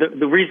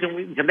the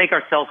reason to make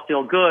ourselves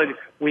feel good.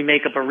 We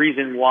make up a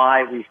reason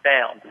why we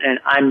failed, and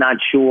I'm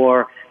not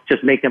sure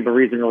just making up a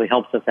reason really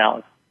helps us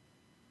out.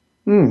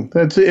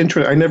 That's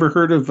interesting. I never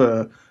heard of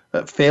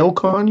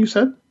FailCon. You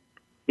said?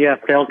 Yeah,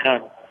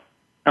 FailCon.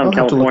 I'll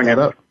have to look that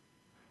up.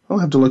 I'll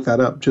have to look that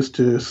up just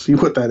to see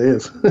what that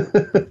is.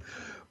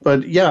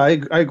 But yeah,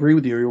 I agree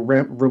with you.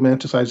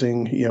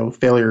 Romanticizing,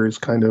 failure is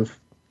kind of,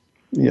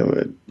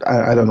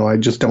 I don't know. I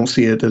just don't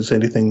see it as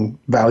anything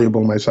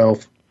valuable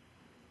myself.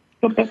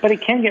 But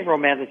it can get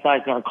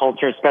romanticized in our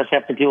culture, especially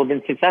after people have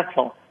been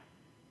successful.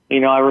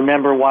 I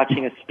remember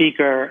watching a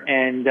speaker,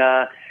 and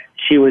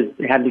she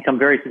had become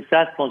very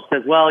successful. And she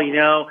says, well,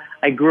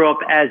 I grew up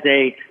as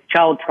a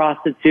child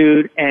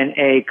prostitute and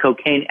a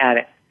cocaine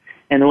addict.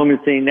 And the woman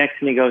sitting next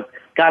to me goes,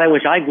 God, I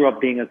wish I grew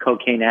up being a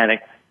cocaine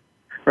addict,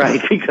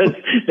 right? Because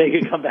they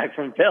could come back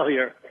from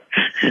failure.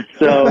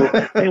 So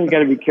I think we got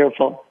to be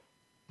careful.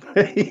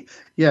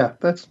 Yeah,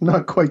 that's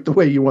not quite the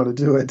way you want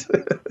to do it.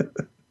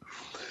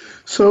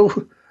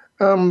 So,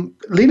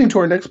 leading to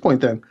our next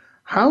point then,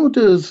 how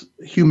does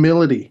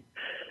humility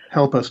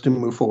help us to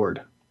move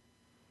forward?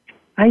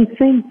 I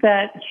think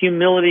that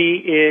humility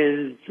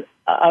is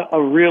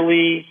a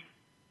really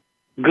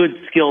good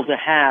skill to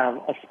have,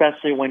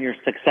 especially when you're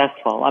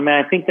successful. I mean,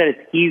 I think that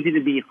it's easy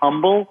to be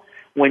humble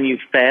when you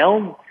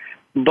failed,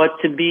 but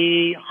to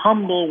be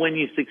humble when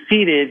you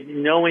succeeded,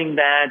 knowing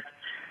that,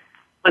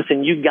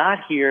 listen, you got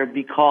here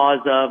because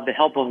of the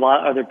help of a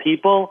lot of other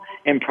people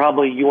and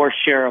probably your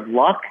share of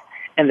luck,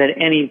 and that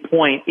at any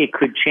point it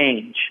could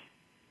change.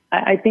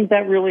 I think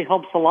that really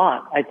helps a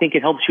lot. I think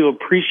it helps you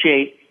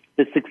appreciate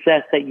the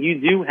success that you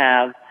do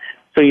have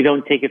so you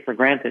don't take it for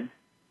granted.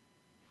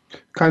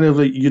 Kind of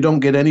you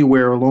don't get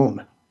anywhere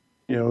alone.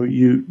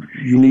 You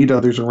need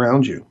others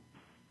around you.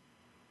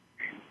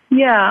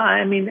 Yeah,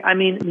 I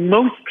mean,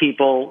 most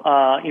people,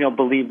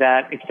 believe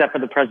that, except for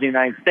the President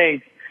of the United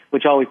States,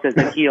 which always says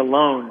that he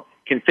alone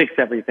can fix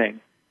everything.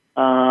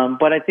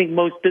 But I think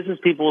most business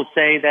people will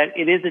say that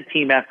it is a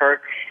team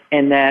effort,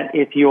 and that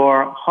if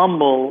you're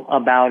humble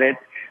about it,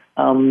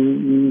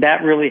 that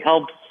really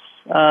helps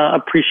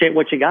appreciate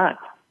what you got.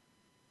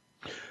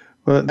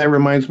 Well, that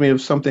reminds me of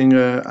something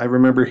I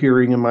remember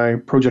hearing in my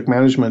project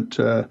management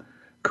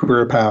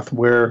career path,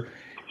 where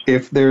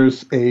if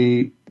there's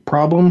a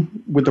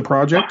problem with the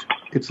project,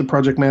 it's the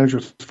project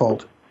manager's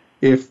fault.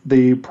 If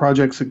the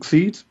project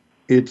succeeds,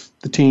 it's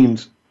the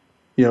team's.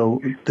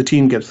 The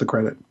team gets the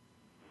credit.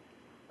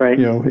 Right.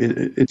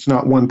 It's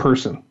not one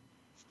person.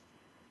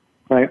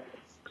 Right.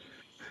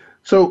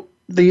 So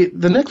the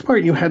next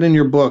part you had in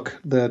your book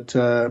that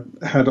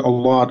had a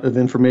lot of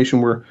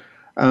information were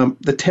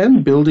the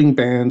 10 building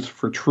bands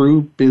for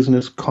true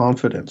business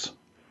confidence.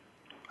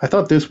 I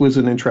thought this was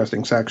an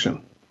interesting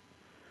section.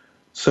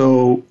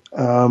 So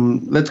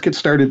let's get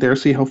started there,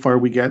 see how far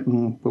we get,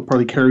 and we'll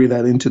probably carry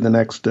that into the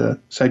next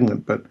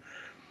segment. But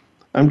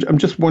I'm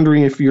just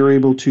wondering if you're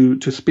able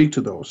to speak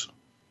to those.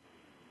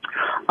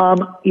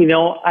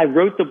 I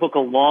wrote the book a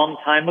long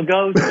time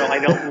ago, so I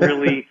don't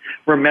really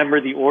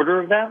remember the order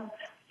of them.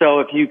 So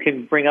if you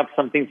can bring up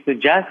something to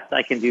suggest,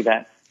 I can do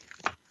that.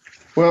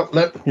 Well,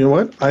 you know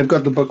what? I've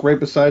got the book right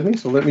beside me,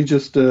 so let me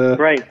just see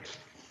where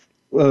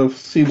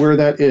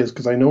that is,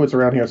 because I know it's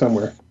around here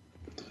somewhere.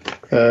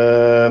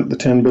 The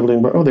 10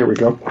 building. Oh, there we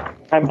go.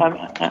 I'm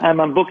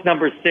on book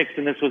number 6,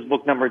 and this was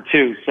book number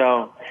 2.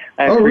 So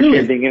I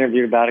appreciate being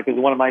interviewed about it, because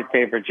it's one of my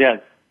favorites.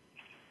 Yes.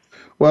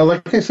 Well,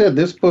 like I said,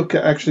 this book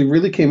actually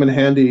really came in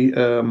handy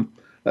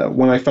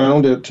when I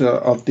found it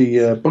at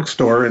the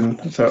bookstore, and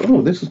I thought,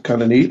 oh, this is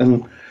kind of neat.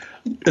 And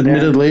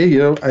admittedly,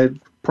 I'd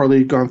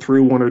probably gone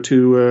through 1 or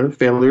 2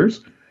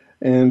 failures,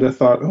 and I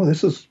thought, oh,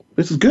 this is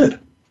good.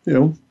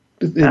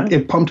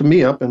 It pumped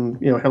me up and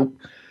helped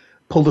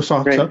pull the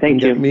socks up and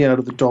get me out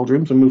of the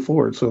doldrums and move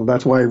forward. So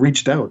that's why I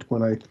reached out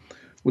when I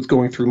was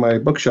going through my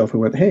bookshelf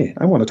and went, hey,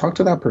 I want to talk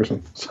to that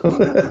person.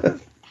 So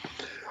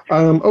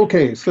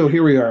okay, so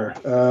here we are.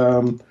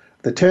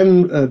 The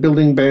 10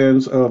 building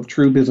bands of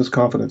true business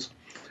confidence.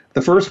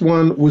 The first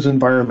one was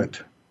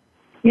environment.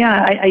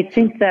 Yeah, I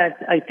think that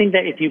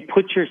if you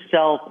put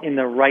yourself in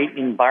the right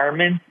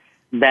environment,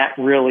 that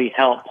really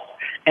helps.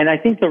 And I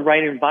think the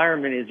right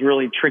environment is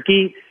really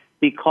tricky,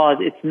 because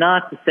it's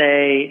not to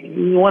say,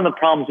 one of the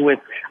problems with,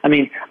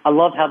 I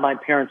love how my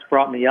parents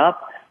brought me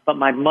up, but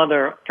my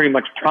mother pretty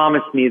much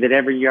promised me that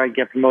every year I'd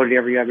get promoted,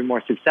 every year I'd be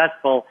more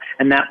successful,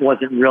 and that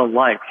wasn't real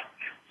life.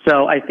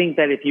 So I think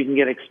that if you can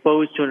get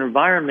exposed to an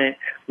environment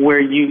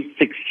where you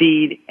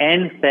succeed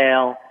and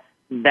fail,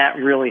 that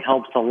really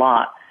helps a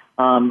lot.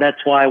 That's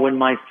why when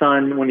one of my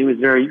sons was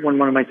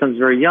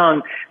very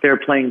young, they were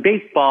playing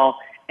baseball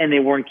and they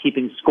weren't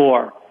keeping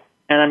score.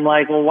 And I'm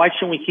like, well, why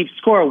shouldn't we keep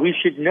score? We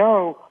should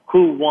know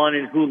who won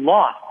and who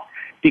lost,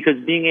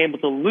 because being able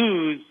to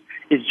lose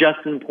is just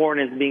as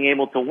important as being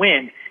able to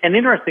win. And the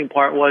interesting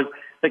part was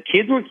the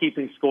kids were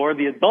keeping score,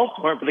 the adults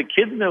weren't, but the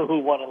kids know who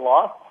won and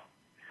lost.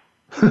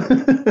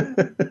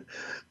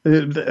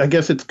 I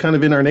guess it's kind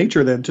of in our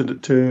nature then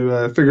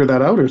to figure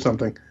that out or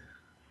something,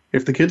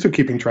 if the kids are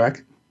keeping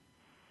track.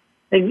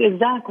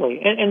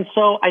 Exactly. And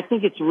so I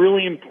think it's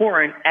really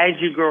important as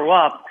you grow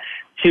up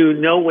to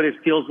know what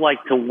it feels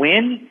like to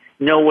win,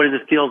 know what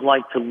it feels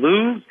like to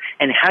lose,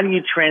 and how do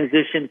you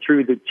transition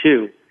through the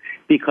two?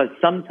 Because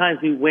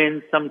sometimes we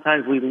win,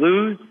 sometimes we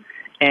lose,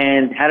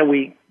 and how do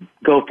we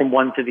go from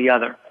one to the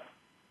other?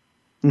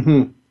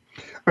 Mm-hmm.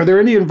 Are there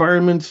any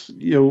environments,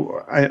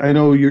 I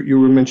know you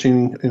were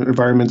mentioning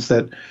environments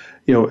that,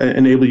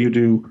 enable you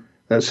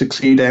to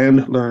succeed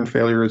and learn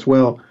failure as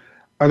well.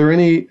 Are there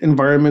any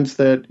environments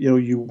that,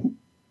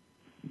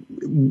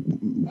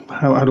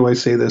 how do I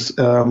say this,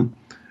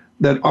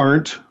 that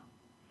aren't,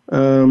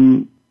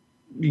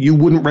 you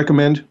wouldn't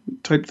recommend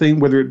type thing,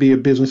 whether it be a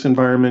business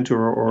environment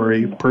or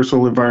a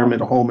personal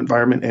environment, a home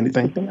environment,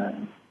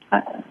 anything?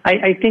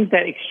 I think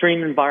that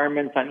extreme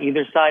environments on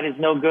either side is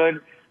no good.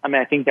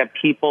 I think that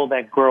people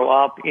that grow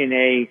up in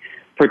a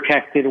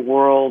protected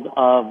world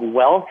of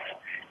wealth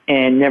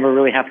and never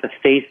really have to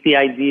face the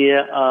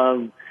idea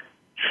of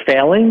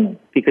failing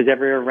because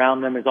everyone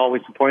around them is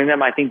always supporting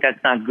them, I think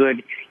that's not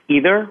good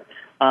either.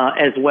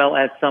 as well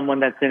as someone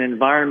that's in an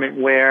environment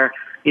where,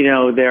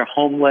 they're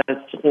homeless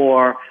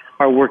or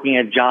are working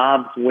at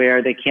jobs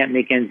where they can't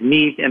make ends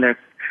meet and they're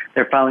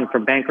filing for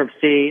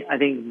bankruptcy. I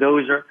think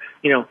those are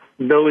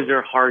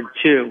hard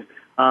too.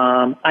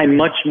 I'm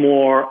much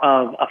more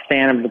of a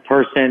fan of the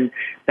person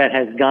that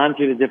has gone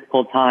through the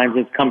difficult times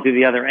and has come through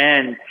the other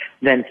end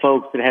than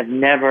folks that have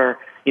never,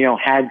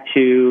 had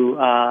to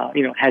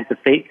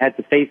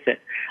face it.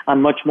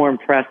 I'm much more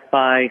impressed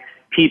by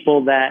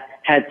people that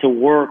had to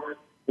work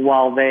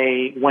while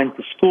they went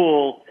to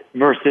school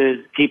versus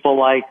people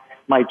like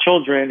my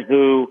children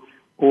who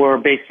were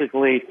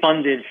basically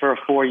funded for a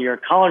 4-year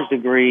college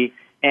degree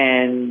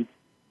and,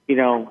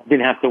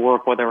 didn't have to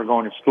work while they were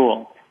going to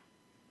school.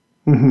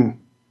 Mm-hmm.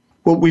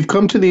 Well, we've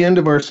come to the end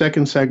of our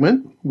second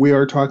segment. We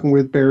are talking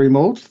with Barry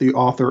Moltz, the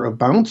author of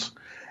Bounce,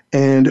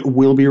 and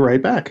we'll be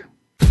right back.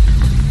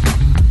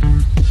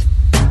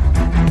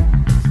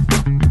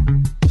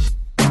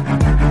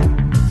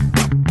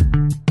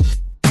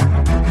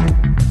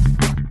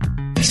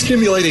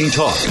 Stimulating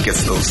talk. It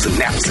gets those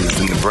synapses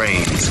in the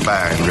brain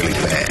firing really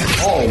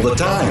fast. All the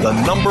time. The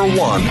number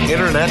one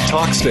internet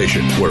talk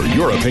station where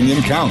your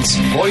opinion counts.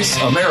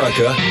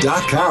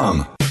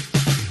 VoiceAmerica.com.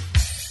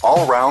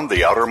 All round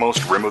the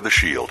outermost rim of the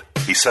shield,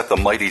 he set the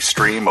mighty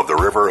stream of the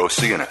river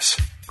Oceanus,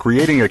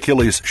 creating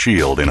Achilles'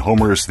 shield in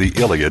Homer's The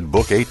Iliad,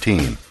 Book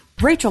 18.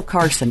 Rachel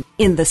Carson,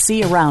 in The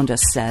Sea Around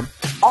Us, said,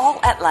 "All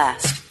at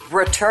last,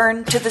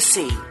 return to the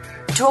sea,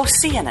 to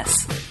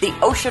Oceanus, the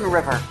ocean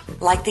river,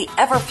 like the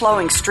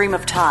ever-flowing stream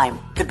of time,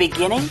 the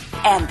beginning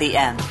and the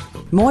end."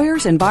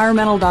 Moyer's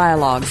Environmental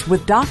Dialogues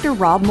with Dr.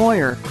 Rob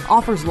Moyer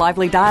offers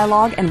lively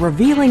dialogue and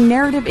revealing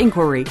narrative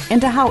inquiry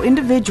into how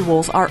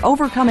individuals are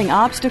overcoming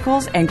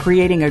obstacles and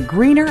creating a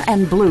greener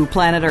and blue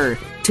planet Earth.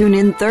 Tune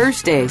in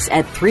Thursdays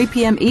at 3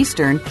 p.m.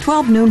 Eastern,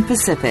 12 noon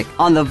Pacific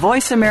on the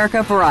Voice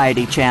America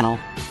Variety Channel.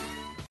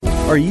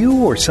 Are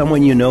you or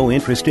someone you know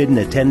interested in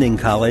attending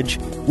college?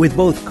 With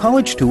both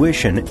college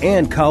tuition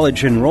and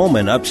college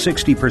enrollment up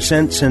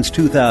 60% since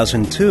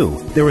 2002,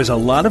 there is a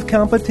lot of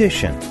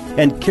competition,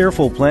 and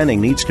careful planning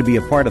needs to be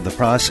a part of the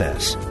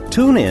process.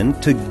 Tune in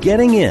to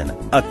Getting In,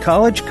 a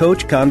college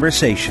coach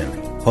conversation,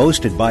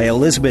 hosted by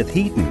Elizabeth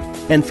Heaton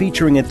and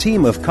featuring a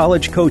team of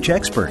college coach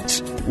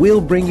experts.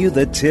 We'll bring you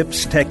the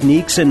tips,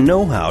 techniques, and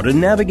know-how to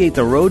navigate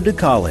the road to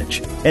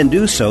college and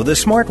do so the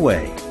smart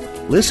way.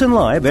 Listen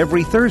live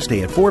every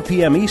Thursday at 4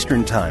 p.m.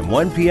 Eastern Time,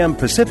 1 p.m.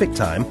 Pacific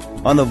Time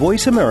on the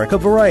Voice America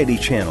Variety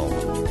Channel.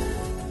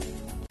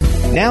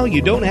 Now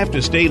you don't have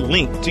to stay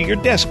linked to your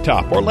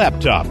desktop or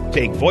laptop.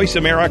 Take Voice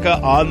America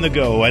on the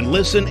go and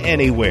listen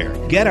anywhere.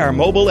 Get our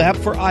mobile app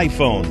for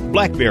iPhone,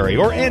 BlackBerry,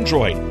 or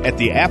Android at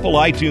the Apple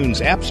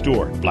iTunes App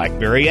Store,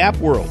 BlackBerry App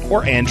World,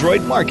 or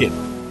Android Market.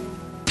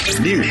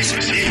 News,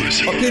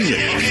 opinion,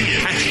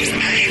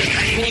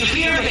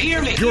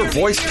 your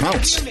voice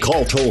counts.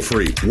 Call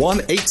toll-free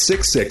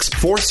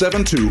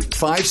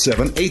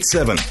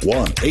 1-866-472-5787.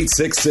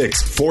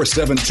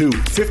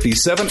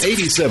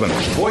 1-866-472-5787.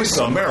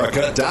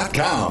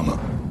 VoiceAmerica.com.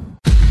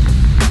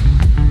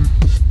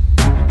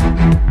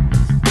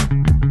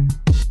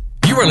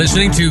 You are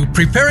listening to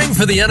Preparing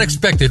for the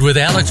Unexpected with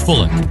Alex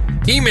Fullick.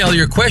 Email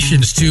your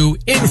questions to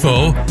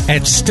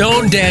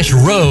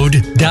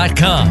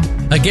info@stone-road.com.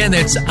 Again,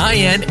 that's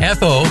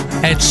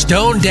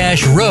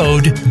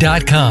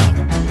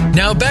info@stone-road.com.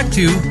 Now back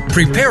to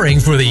Preparing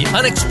for the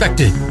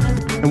Unexpected.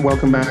 And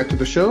welcome back to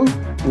the show.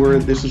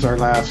 This is our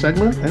last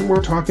segment, and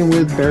we're talking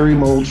with Barry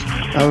Moltz,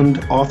 and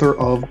author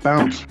of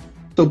Bounce.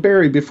 So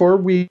Barry, before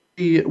we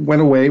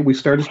went away, we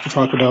started to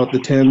talk about the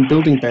 10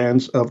 building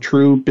bands of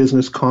true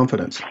business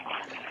confidence.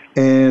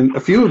 And a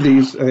few of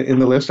these in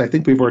the list I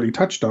think we've already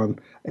touched on.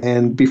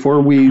 And before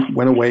we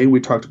went away,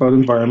 we talked about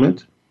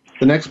environment.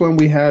 The next one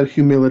we had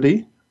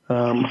humility.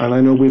 And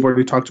I know we've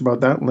already talked about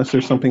that, unless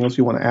there's something else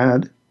you want to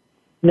add.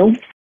 Nope.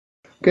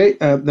 Okay,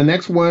 the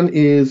next one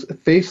is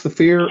face the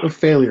fear of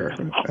failure.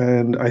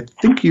 And I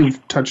think you've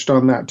touched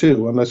on that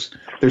too, unless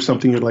there's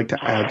something you'd like to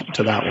add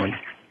to that one.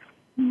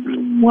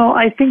 Well,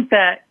 I think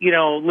that,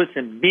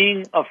 listen,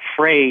 being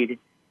afraid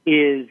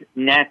is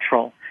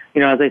natural.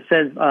 As I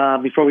said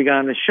before we got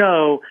on the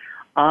show,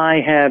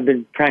 I have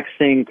been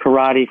practicing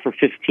karate for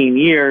 15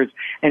 years,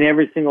 and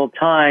every single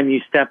time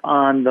you step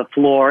on the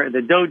floor at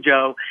the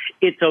dojo,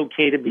 it's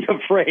okay to be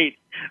afraid,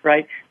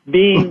 right?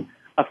 Being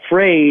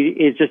afraid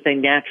is just a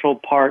natural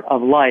part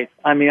of life.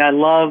 I mean, I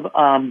love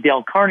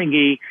Dale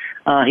Carnegie.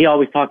 He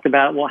always talked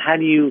about, well, how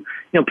do you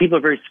people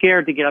are very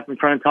scared to get up in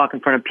front and talk in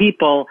front of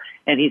people,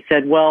 and he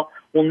said, well,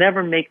 we'll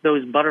never make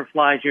those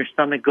butterflies in your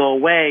stomach go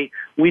away.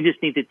 We just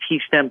need to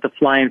teach them to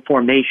fly in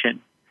formation.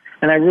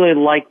 And I really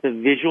like the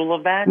visual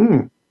of that.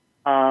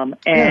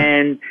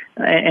 And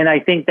I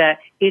think that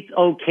it's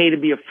okay to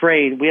be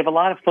afraid. We have a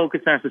lot of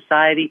focus in our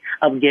society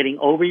of getting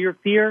over your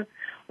fear.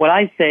 What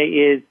I say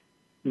is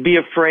be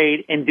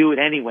afraid and do it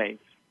anyways.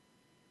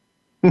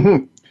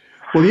 Mm-hmm.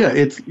 Well, yeah,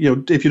 it's,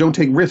 if you don't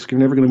take risk, you're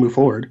never going to move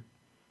forward.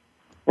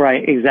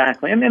 Right,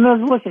 exactly. And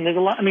listen, there's a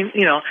lot. I mean,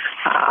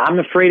 I'm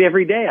afraid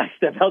every day I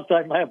step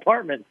outside my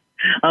apartment.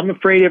 I'm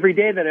afraid every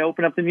day that I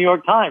open up the New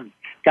York Times.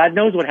 God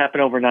knows what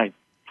happened overnight.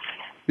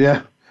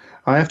 Yeah.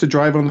 I have to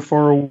drive on the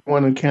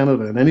 401 in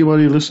Canada, and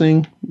anybody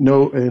listening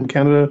in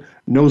Canada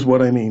knows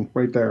what I mean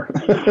right there.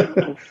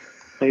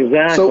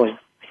 Exactly.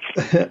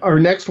 So our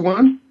next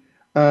one,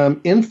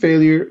 in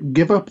failure,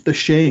 give up the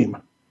shame.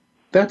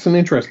 That's an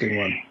interesting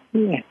one.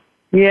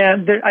 Yeah.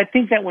 I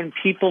think that when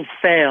people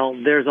fail,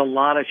 there's a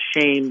lot of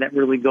shame that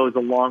really goes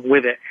along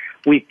with it.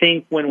 We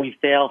think when we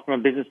fail from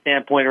a business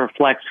standpoint, it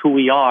reflects who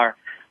we are,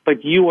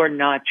 but you are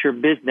not your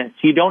business.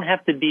 You don't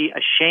have to be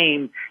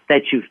ashamed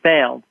that you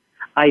failed.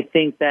 I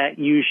think that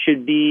you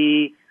should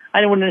be,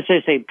 I don't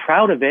necessarily say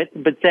proud of it,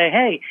 but say,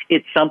 hey,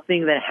 it's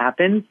something that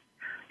happens.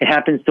 It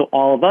happens to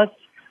all of us.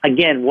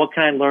 Again, what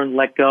can I learn,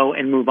 let go,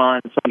 and move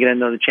on so I get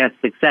another chance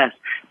of success?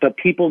 But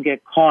people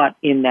get caught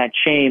in that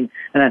shame,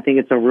 and I think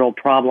it's a real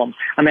problem.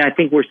 I mean, I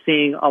think we're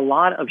seeing a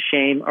lot of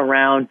shame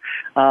around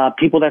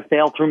people that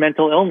fail through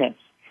mental illness.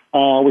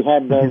 We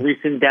had the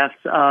recent deaths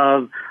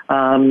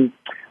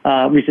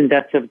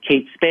of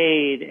Kate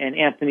Spade and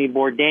Anthony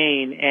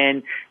Bourdain,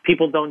 and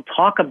people don't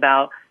talk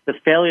about the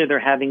failure they're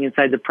having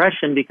inside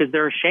depression because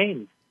they're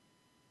ashamed.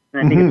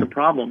 And I think it's a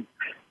problem.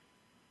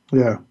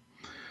 Yeah.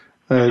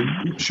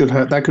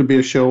 That could be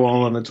a show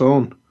all on its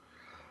own.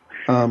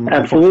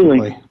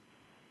 Absolutely.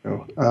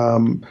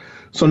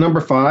 So number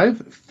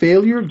 5,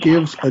 failure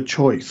gives a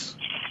choice.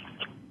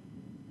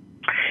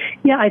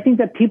 Yeah, I think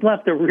that people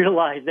have to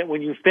realize that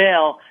when you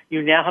fail,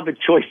 you now have a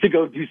choice to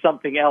go do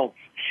something else.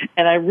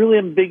 And I really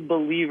am a big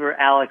believer,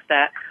 Alex,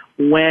 that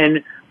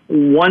when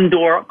one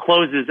door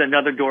closes,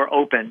 another door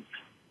opens.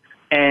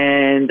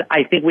 And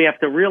I think we have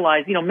to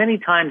realize, many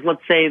times,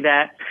 let's say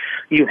that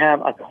you have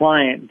a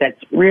client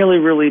that's really,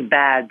 really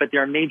bad, but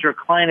they're a major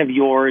client of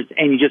yours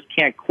and you just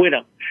can't quit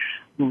them.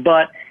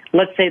 But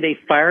let's say they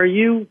fire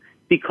you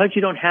because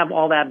you don't have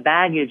all that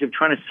baggage of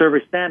trying to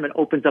service them. It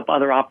opens up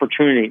other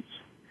opportunities.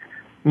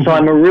 So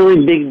I'm a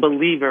really big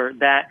believer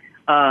that,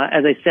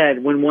 as I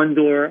said, when one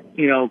door,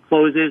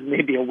 closes,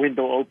 maybe a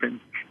window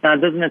opens. Now, it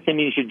doesn't necessarily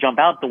mean you should jump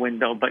out the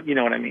window, but you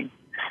know what I mean.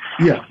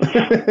 Yeah.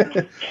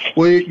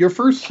 Well, your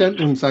first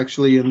sentence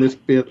actually in this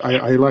bit,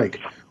 I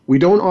like. We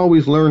don't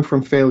always learn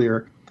from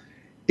failure.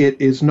 It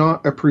is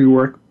not a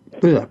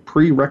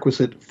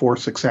prerequisite for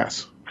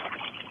success.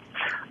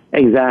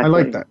 Exactly. I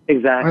like that.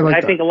 Exactly.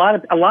 I think a lot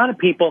of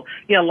people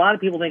think,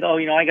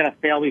 I got to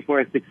fail before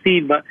I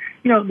succeed. But,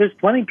 there's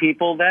plenty of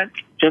people that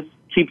just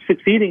keep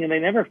succeeding and they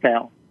never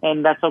fail.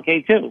 And that's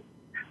okay too.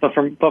 But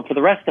for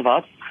the rest of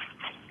us,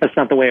 that's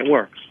not the way it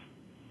works.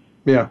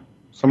 Yeah.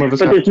 Some of us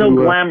but there's no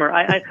glamour.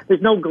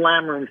 There's no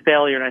glamour in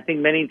failure. And I think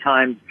many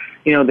times,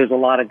 there's a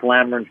lot of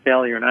glamour in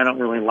failure. And I don't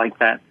really like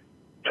that.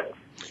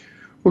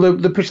 Well,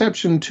 the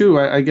perception too,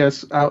 I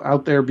guess,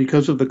 out there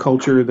because of the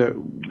culture that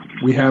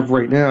we have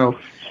right now,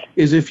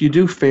 is if you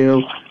do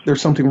fail,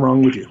 there's something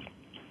wrong with you.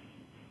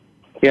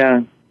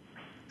 Yeah.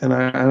 And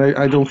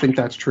I don't think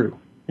that's true.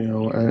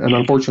 And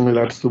unfortunately,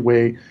 that's the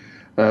way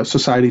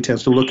society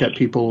tends to look at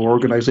people, or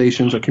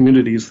organizations, or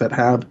communities that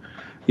have,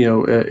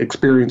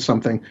 experienced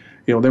something.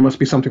 There must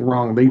be something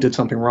wrong. They did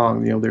something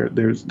wrong.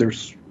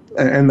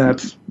 And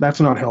that's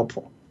not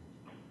helpful.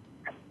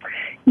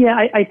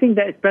 Yeah, I think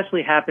that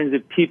especially happens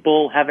if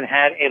people haven't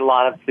had a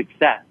lot of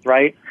success,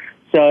 right?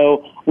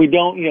 So we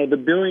don't, the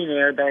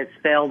billionaire that has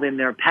failed in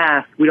their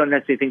past, we don't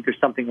necessarily think there's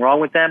something wrong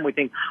with them. We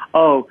think,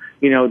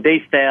 they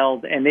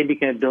failed and they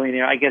became a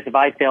billionaire. I guess if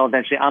I fail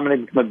eventually, I'm going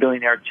to become a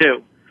billionaire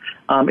too.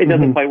 It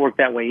doesn't quite work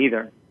that way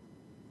either.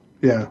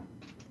 Yeah.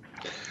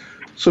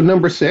 So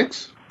number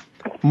 6,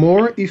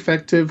 more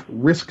effective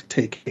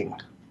risk-taking.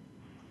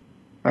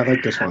 I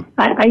like this one.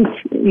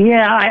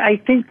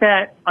 I think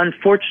that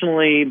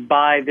unfortunately,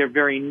 by their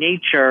very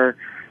nature,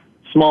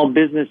 small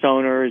business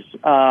owners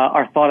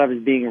are thought of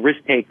as being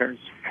risk takers.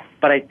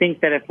 But I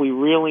think that if we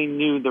really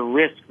knew the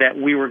risk that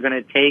we were going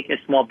to take as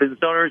small business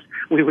owners,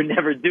 we would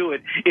never do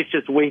it. It's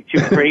just way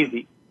too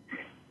crazy.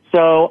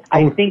 So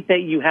I think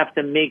that you have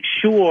to make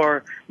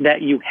sure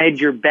that you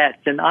hedge your bets.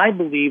 And I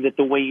believe that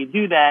the way you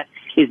do that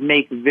is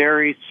make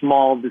very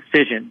small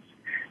decisions.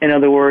 In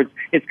other words,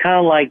 it's kind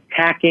of like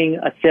tacking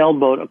a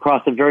sailboat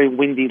across a very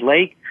windy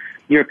lake.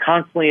 You're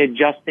constantly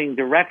adjusting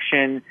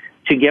direction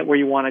to get where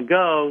you want to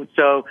go.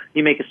 So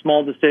you make a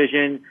small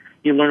decision,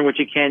 you learn what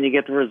you can, you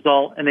get the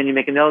result, and then you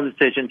make another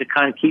decision to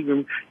kind of keep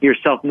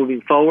yourself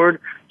moving forward.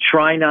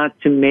 Try not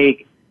to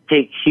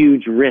take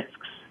huge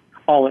risks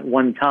all at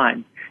one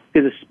time.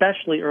 Because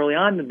especially early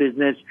on in the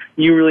business,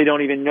 you really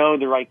don't even know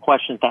the right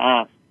questions to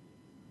ask.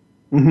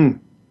 Mm-hmm.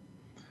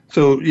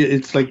 So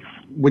it's like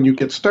when you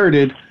get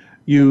started,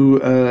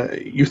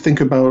 you think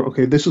about,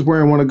 okay, this is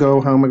where I want to go,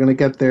 how am I going to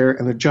get there,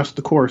 and adjust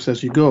the course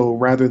as you go,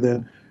 rather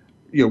than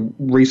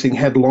racing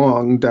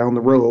headlong down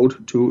the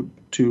road to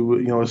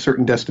a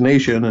certain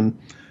destination and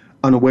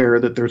unaware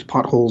that there's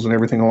potholes and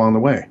everything along the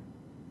way.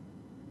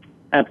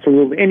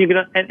 Absolutely.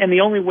 And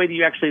the only way that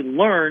you actually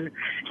learn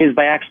is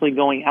by actually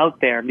going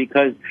out there,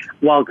 because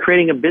while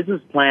creating a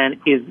business plan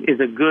is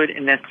a good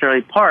and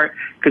necessary part,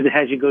 because it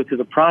has you go through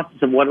the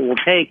process of what it will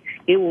take,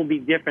 it will be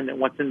different than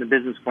what's in the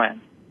business plan,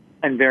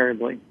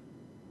 invariably.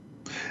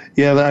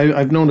 Yeah,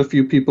 I've known a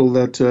few people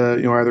that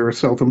either are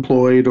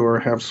self-employed or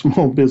have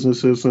small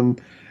businesses,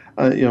 and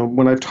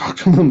when I've talked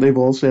to them, they've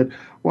all said,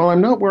 "Well,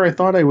 I'm not where I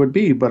thought I would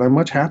be, but I'm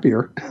much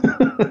happier."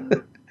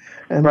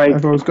 And Right.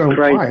 I've always gone,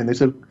 Right. "Why?" And they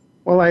said,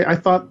 "Well, I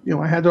thought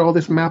I had all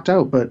this mapped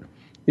out, but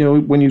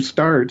when you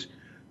start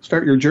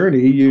your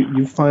journey,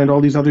 you find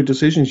all these other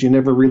decisions you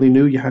never really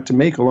knew you had to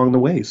make along the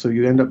way. So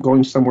you end up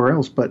going somewhere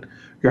else, but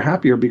you're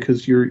happier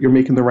because you're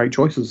making the right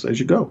choices as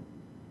you go."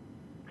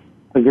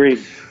 Agreed.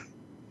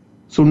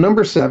 So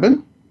number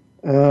 7,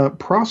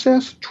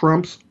 process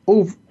trumps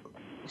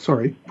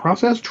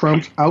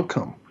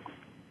outcome.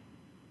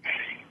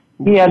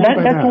 Yeah,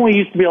 that's when we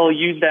used to be able to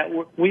use that.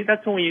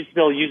 That's when we used to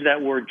be able to use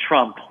that word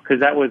 "trump" because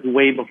that was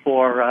way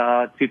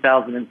before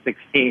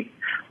 2016.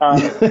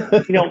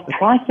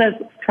 Process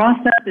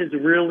is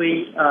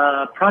really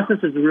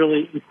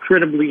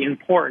incredibly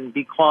important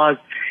because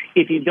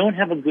if you don't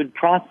have a good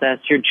process,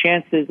 your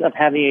chances of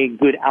having a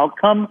good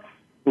outcome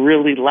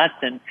really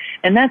lessen.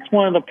 And that's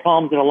one of the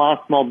problems that a lot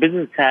of small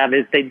businesses have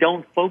is they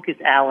don't focus,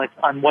 Alex,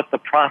 on what the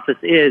process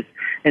is.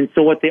 And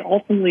so what they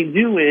ultimately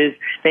do is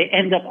they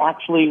end up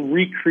actually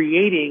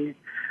recreating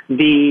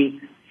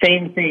the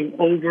same thing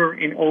over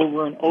and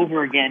over and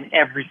over again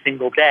every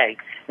single day.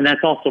 And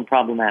that's also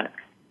problematic.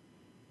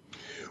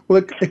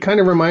 Well, it kind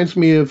of reminds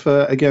me of,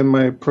 again,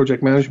 my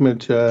project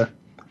management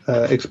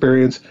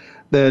experience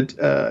that,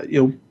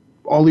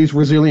 all these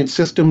resilient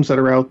systems that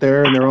are out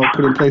there, and they're all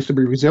put in place to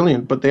be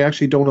resilient, but they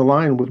actually don't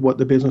align with what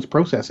the business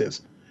process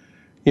is.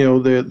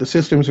 The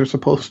systems are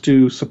supposed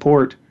to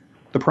support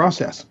the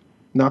process,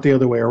 not the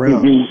other way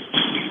around.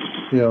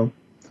 Mm-hmm.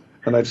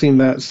 And I've seen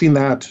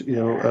that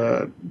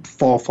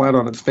fall flat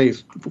on its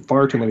face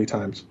far too many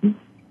times.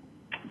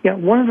 Yeah,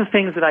 one of the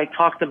things that I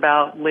talked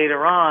about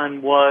later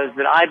on was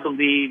that I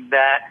believe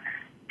that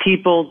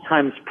people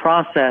times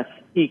process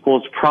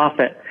equals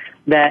profit.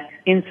 That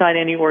inside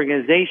any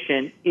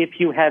organization, if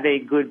you have a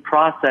good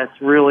process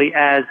really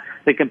as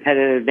the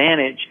competitive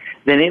advantage,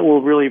 then it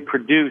will really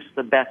produce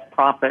the best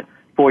profit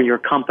for your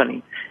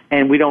company.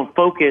 And we don't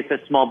focus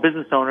as small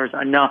business owners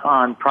enough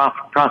on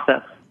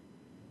process.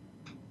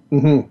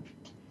 Mm-hmm.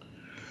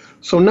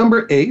 So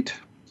number 8,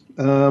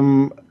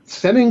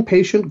 setting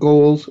patient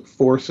goals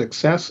for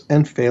success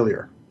and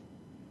failure.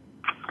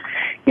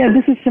 Yeah,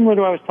 this is similar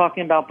to what I was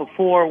talking about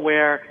before,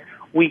 where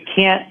we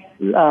can't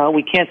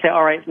say,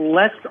 all right,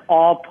 let's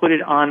all put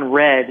it on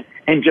red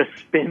and just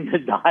spin the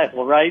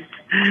dial, right?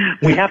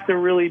 We have to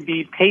really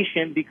be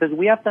patient because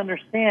we have to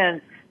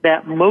understand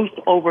that most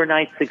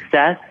overnight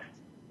success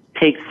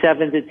takes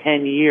 7 to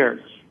 10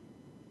 years.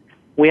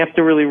 We have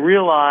to really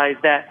realize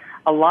that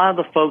a lot of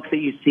the folks that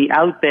you see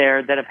out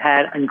there that have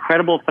had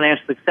incredible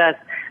financial success,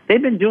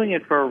 they've been doing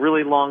it for a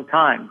really long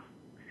time.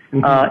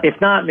 Mm-hmm.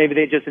 If not, maybe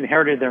they just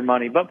inherited their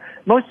money. But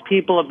most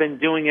people have been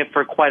doing it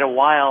for quite a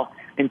while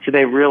until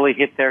they really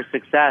hit their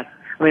success.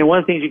 I mean, one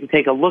of the things you can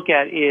take a look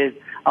at is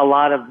a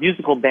lot of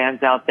musical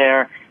bands out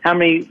there. How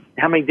many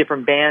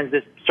different bands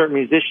this certain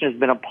musician has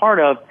been a part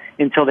of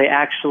until they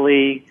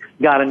actually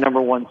got a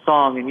number one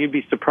song? And you'd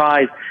be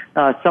surprised.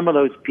 Some of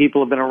those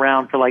people have been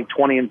around for like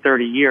 20 and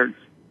 30 years.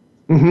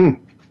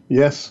 Mm-hmm.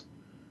 Yes.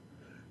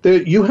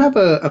 You have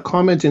a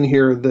comment in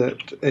here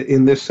that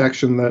in this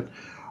section that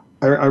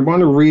I want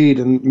to read,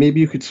 and maybe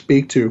you could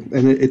speak to,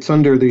 and it's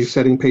under the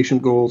setting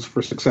patient goals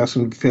for success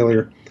and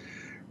failure.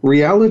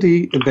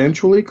 Reality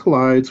eventually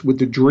collides with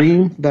the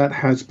dream that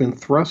has been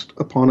thrust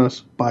upon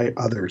us by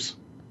others.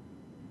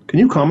 Can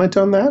you comment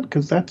on that?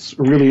 Because that's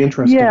a really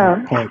interesting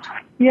point.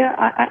 Yeah,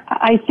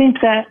 I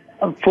think that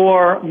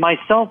for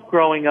myself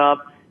growing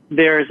up,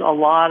 there's a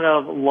lot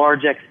of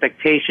large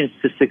expectations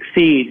to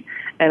succeed.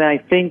 And I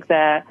think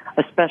that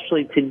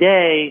especially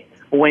today,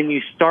 when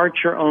you start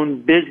your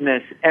own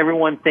business,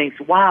 everyone thinks,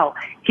 wow,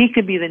 he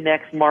could be the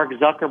next Mark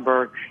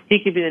Zuckerberg.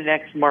 He could be the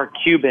next Mark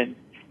Cuban.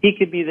 He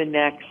could be the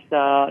next,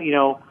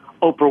 Oprah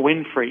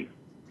Winfrey.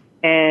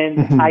 And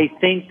mm-hmm. I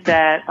think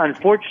that,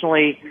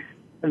 unfortunately,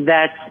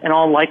 that's in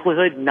all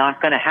likelihood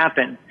not going to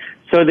happen.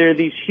 So there are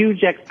these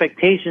huge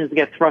expectations that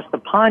get thrust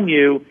upon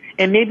you,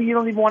 and maybe you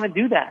don't even want to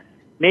do that.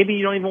 Maybe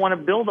you don't even want to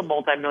build a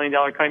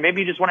multi-million-dollar company.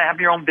 Maybe you just want to have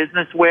your own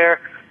business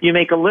where you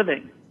make a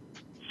living.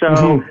 So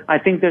mm-hmm. I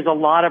think there's a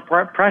lot of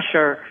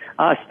pressure,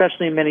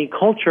 especially in many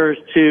cultures,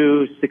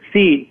 to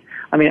succeed.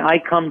 I mean, I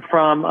come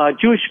from a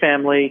Jewish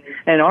family,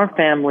 and our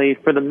family,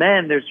 for the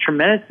men, there's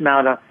tremendous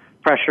amount of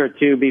pressure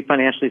to be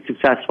financially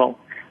successful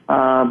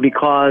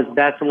because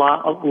that's a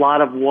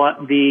lot of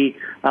what the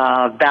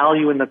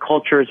value in the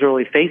culture is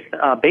really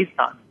based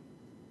on.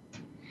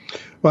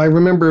 Well, I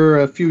remember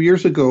a few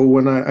years ago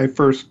when I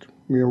first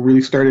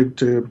really started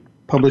to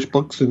publish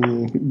books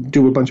and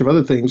do a bunch of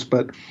other things,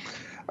 but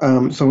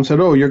someone said,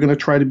 "Oh, you're going to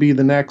try to be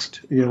the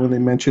next," when they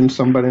mentioned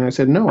somebody, and I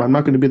said, "No, I'm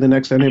not going to be the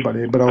next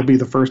anybody, but I'll be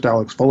the first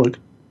Alex Fullick."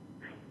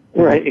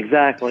 Right,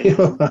 exactly.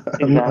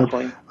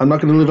 Exactly. I'm not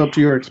going to live up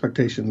to your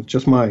expectations,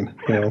 just mine.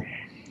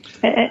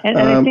 And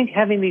I think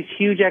having these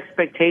huge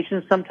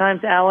expectations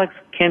sometimes, Alex,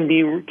 can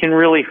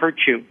really hurt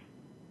you.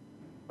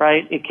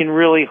 Right? It can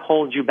really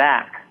hold you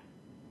back.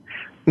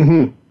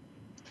 Mm-hmm.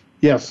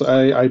 Yes,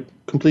 I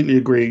completely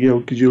agree.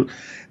 Because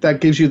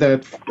that gives you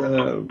that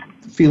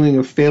feeling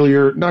of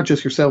failure, not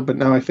just yourself, but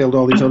now I failed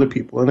all these other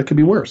people, and it could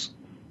be worse.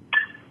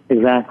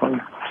 Exactly.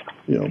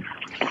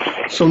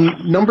 So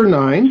number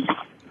 9,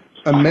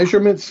 a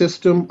measurement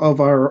system of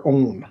our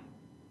own.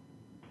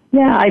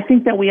 Yeah, I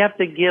think that we have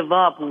to give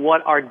up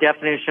what our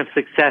definition of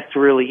success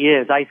really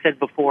is. I said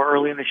before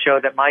early in the show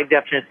that my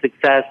definition of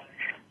success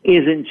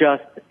isn't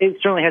just, it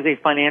certainly has a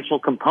financial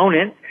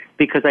component,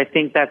 because I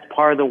think that's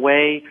part of the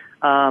way,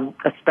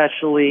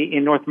 especially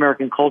in North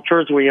American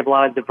cultures where you have a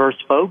lot of diverse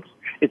folks.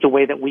 It's a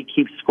way that we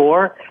keep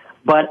score.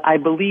 But I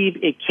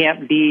believe it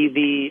can't be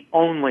the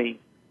only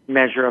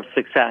measure of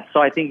success.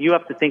 So I think you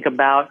have to think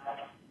about,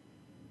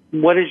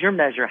 what is your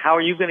measure? How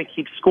are you going to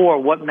keep score?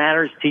 What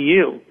matters to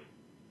you?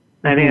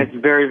 I think it's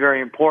very, very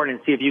important,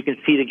 and see if you can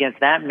see it against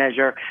that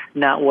measure,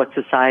 not what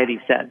society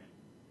said.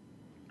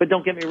 But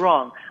don't get me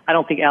wrong. I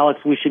don't think,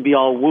 Alex, we should be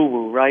all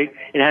woo-woo, right?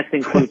 It has to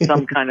include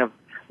some kind of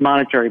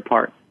monetary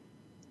part.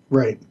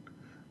 Right.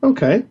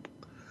 Okay.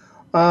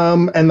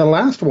 And the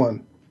last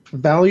one,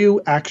 value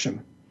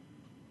action.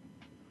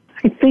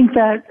 I think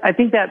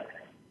that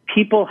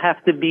people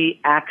have to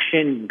be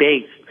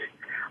action-based.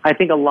 I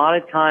think a lot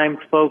of times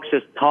folks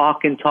just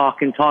talk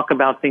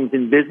about things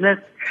in business,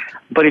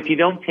 but if you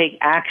don't take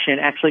action,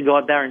 actually go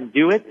out there and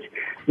do it,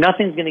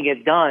 nothing's going to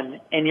get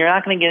done, and you're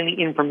not going to get any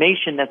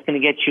information that's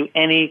going to get you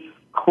any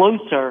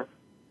closer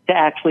to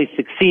actually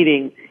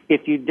succeeding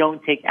if you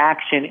don't take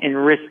action and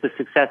risk the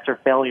success or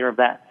failure of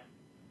that.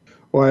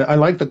 Well, I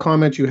like the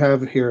comment you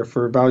have here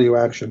for value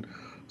action.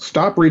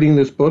 Stop reading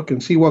this book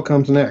and see what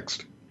comes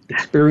next.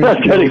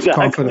 Experience builds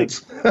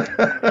confidence.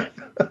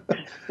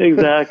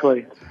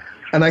 Exactly.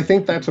 And I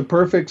think that's a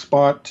perfect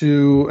spot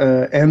to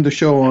end the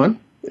show on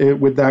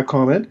with that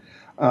comment.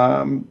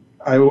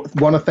 I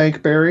want to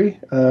thank Barry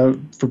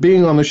for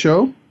being on the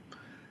show.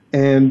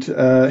 And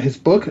his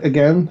book,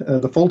 again,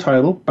 the full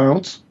title,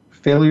 Bounce,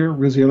 Failure,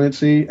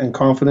 Resiliency, and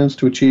Confidence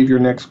to Achieve Your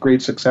Next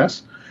Great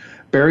Success.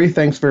 Barry,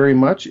 thanks very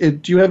much. Do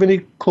you have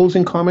any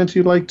closing comments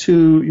you'd like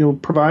to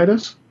provide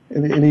us?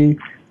 Any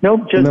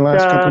Nope, just in the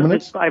last couple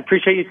minutes? I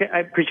appreciate you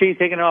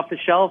taking it off the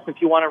shelf.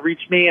 If you want to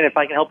reach me and if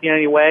I can help you in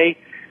any way,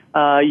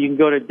 you can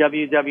go to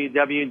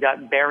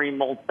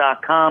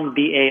www.barrymoltz.com,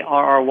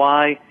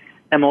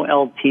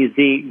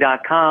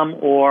 BARRYMOLTZ.com,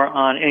 or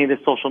on any of the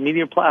social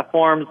media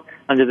platforms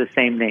under the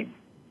same name.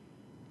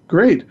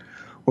 Great.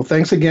 Well,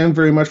 thanks again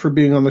very much for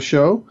being on the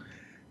show.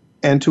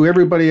 And to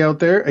everybody out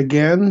there,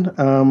 again,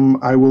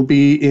 I will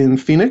be in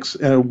Phoenix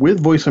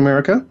with Voice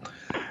America,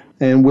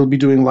 and we'll be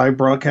doing live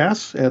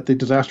broadcasts at the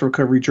Disaster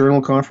Recovery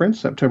Journal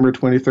Conference, September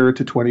 23rd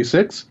to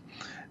 26th.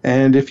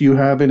 And if you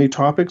have any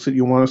topics that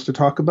you want us to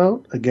talk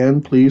about,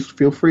 again, please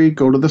feel free,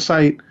 go to the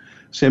site,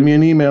 send me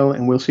an email,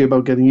 and we'll see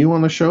about getting you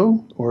on the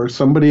show or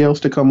somebody else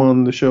to come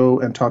on the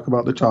show and talk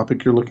about the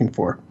topic you're looking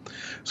for.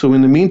 So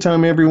in the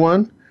meantime,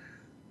 everyone,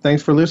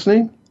 thanks for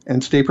listening,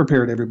 and stay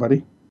prepared,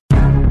 everybody.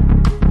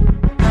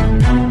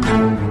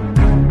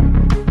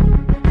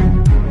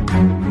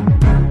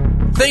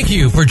 Thank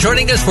you for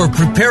joining us for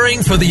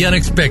Preparing for the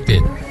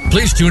Unexpected.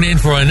 Please tune in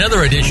for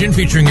another edition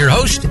featuring your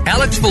host,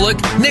 Alex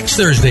Bullock, next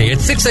Thursday at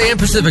 6 a.m.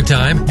 Pacific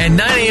Time and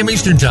 9 a.m.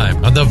 Eastern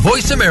Time on the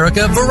Voice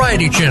America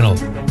Variety Channel.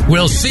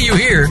 We'll see you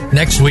here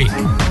next week.